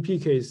 in GGP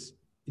case,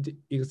 it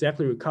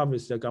exactly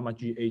recovers the gamma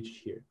GH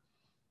here.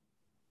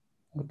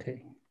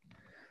 Okay.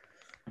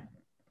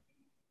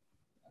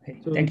 Okay,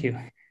 so, thank you.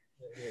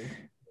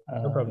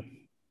 No problem.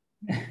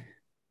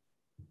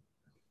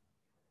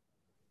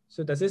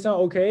 So does it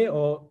sound okay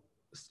or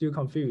still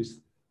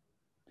confused?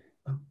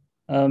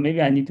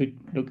 Maybe I need to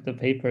look at the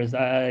papers.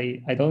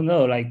 I don't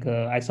know. Like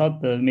I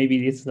thought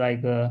maybe it's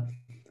like a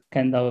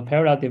kind of a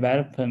parallel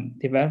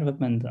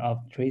development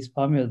of trace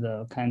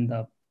formula kind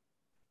of,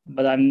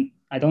 but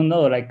I don't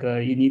know. Like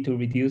you need to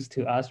reduce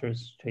to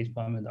Arthur's trace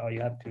formula, or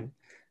you have to.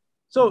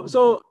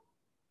 So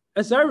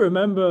as I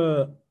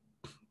remember,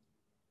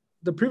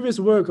 the previous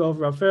work of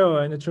Raphael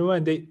and Chen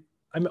Wen,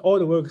 I mean, all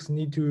the works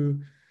need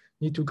to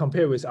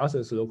compare with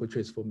Arthur's local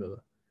trace formula.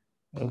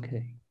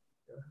 Okay.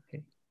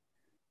 Okay.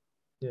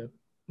 Yeah.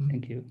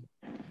 Thank you.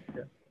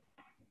 Yeah.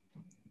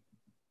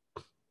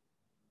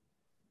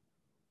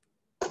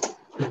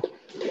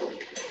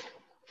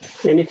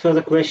 Any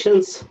further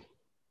questions?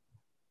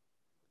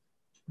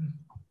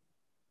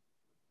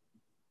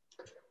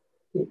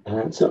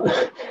 So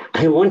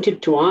I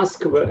wanted to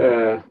ask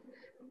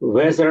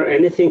whether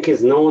anything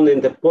is known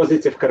in the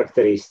positive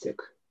characteristic.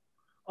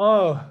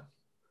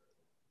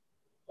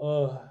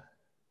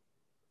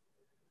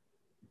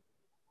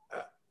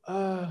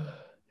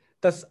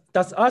 Does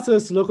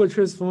Arthur's local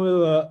trace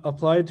formula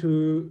apply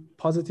to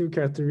positive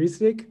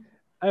characteristic?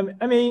 I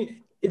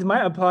mean, it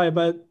might apply,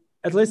 but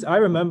at least I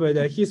remember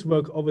that his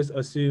work always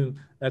assumed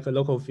like a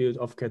local field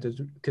of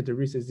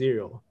characteristic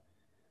zero.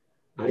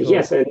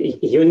 Yes, and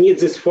you need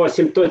this for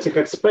asymptotic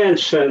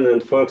expansion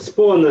and for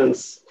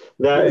exponents.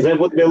 There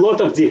would be a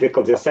lot of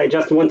difficulties. I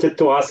just wanted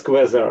to ask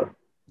whether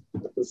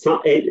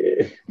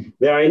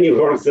there are any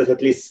works that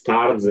at least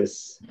start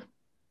this.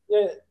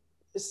 Yeah,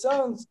 it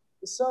sounds.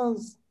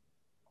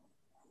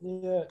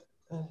 Yeah.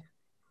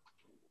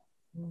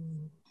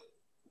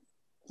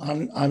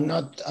 I'm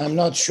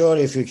not sure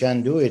if you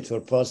can do it for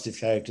positive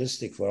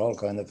characteristic for all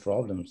kind of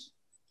problems.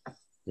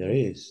 There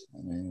is.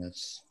 I mean,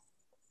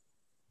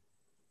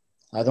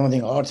 I don't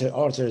think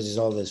Arthur's is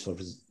always for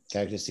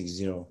characteristic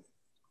zero.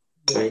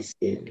 I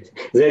see.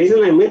 The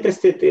reason I'm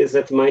interested is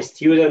that my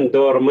student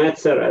Dor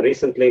Metzer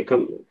recently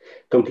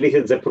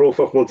completed the proof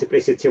of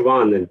multiplicity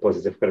 1 in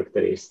positive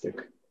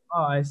characteristic.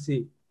 Oh, I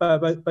see.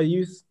 But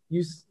use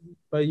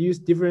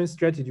different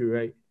strategy,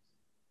 right?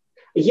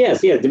 Yes,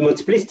 the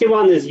multiplicity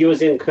 1 is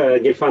using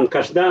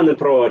Gelfand-Kashdan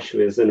approach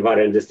with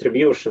invariant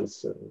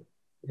distributions.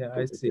 Yeah,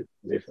 I see.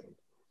 Different.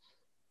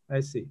 I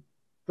see.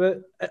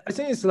 But I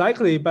think it's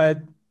likely,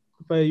 but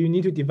but you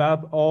need to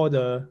develop all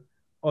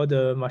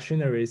the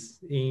machineries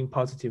in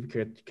positive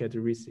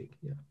characteristic.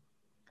 Yeah.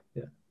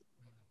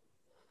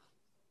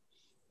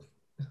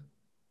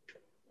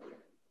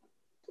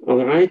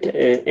 All right.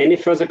 Any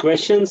further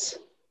questions?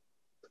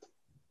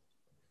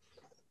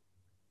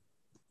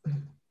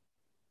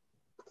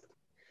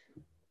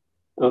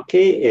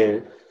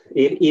 Okay.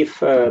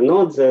 If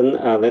not, then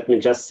let me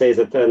just say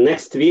that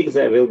next week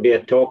there will be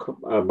a talk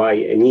by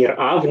Nir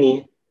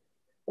Avni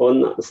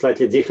on a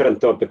slightly different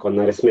topic on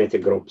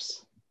arithmetic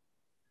groups.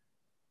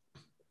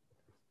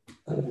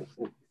 I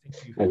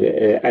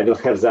will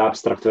have the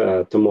abstract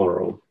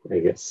tomorrow, I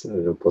guess. I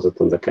will put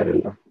it on the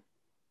calendar.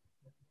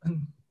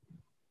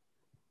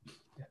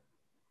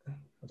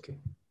 Okay.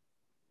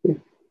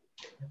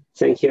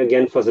 Thank you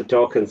again for the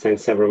talk, and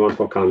thanks everyone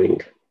for coming.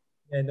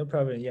 Yeah, no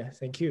problem. Yeah,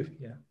 thank you.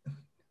 Yeah.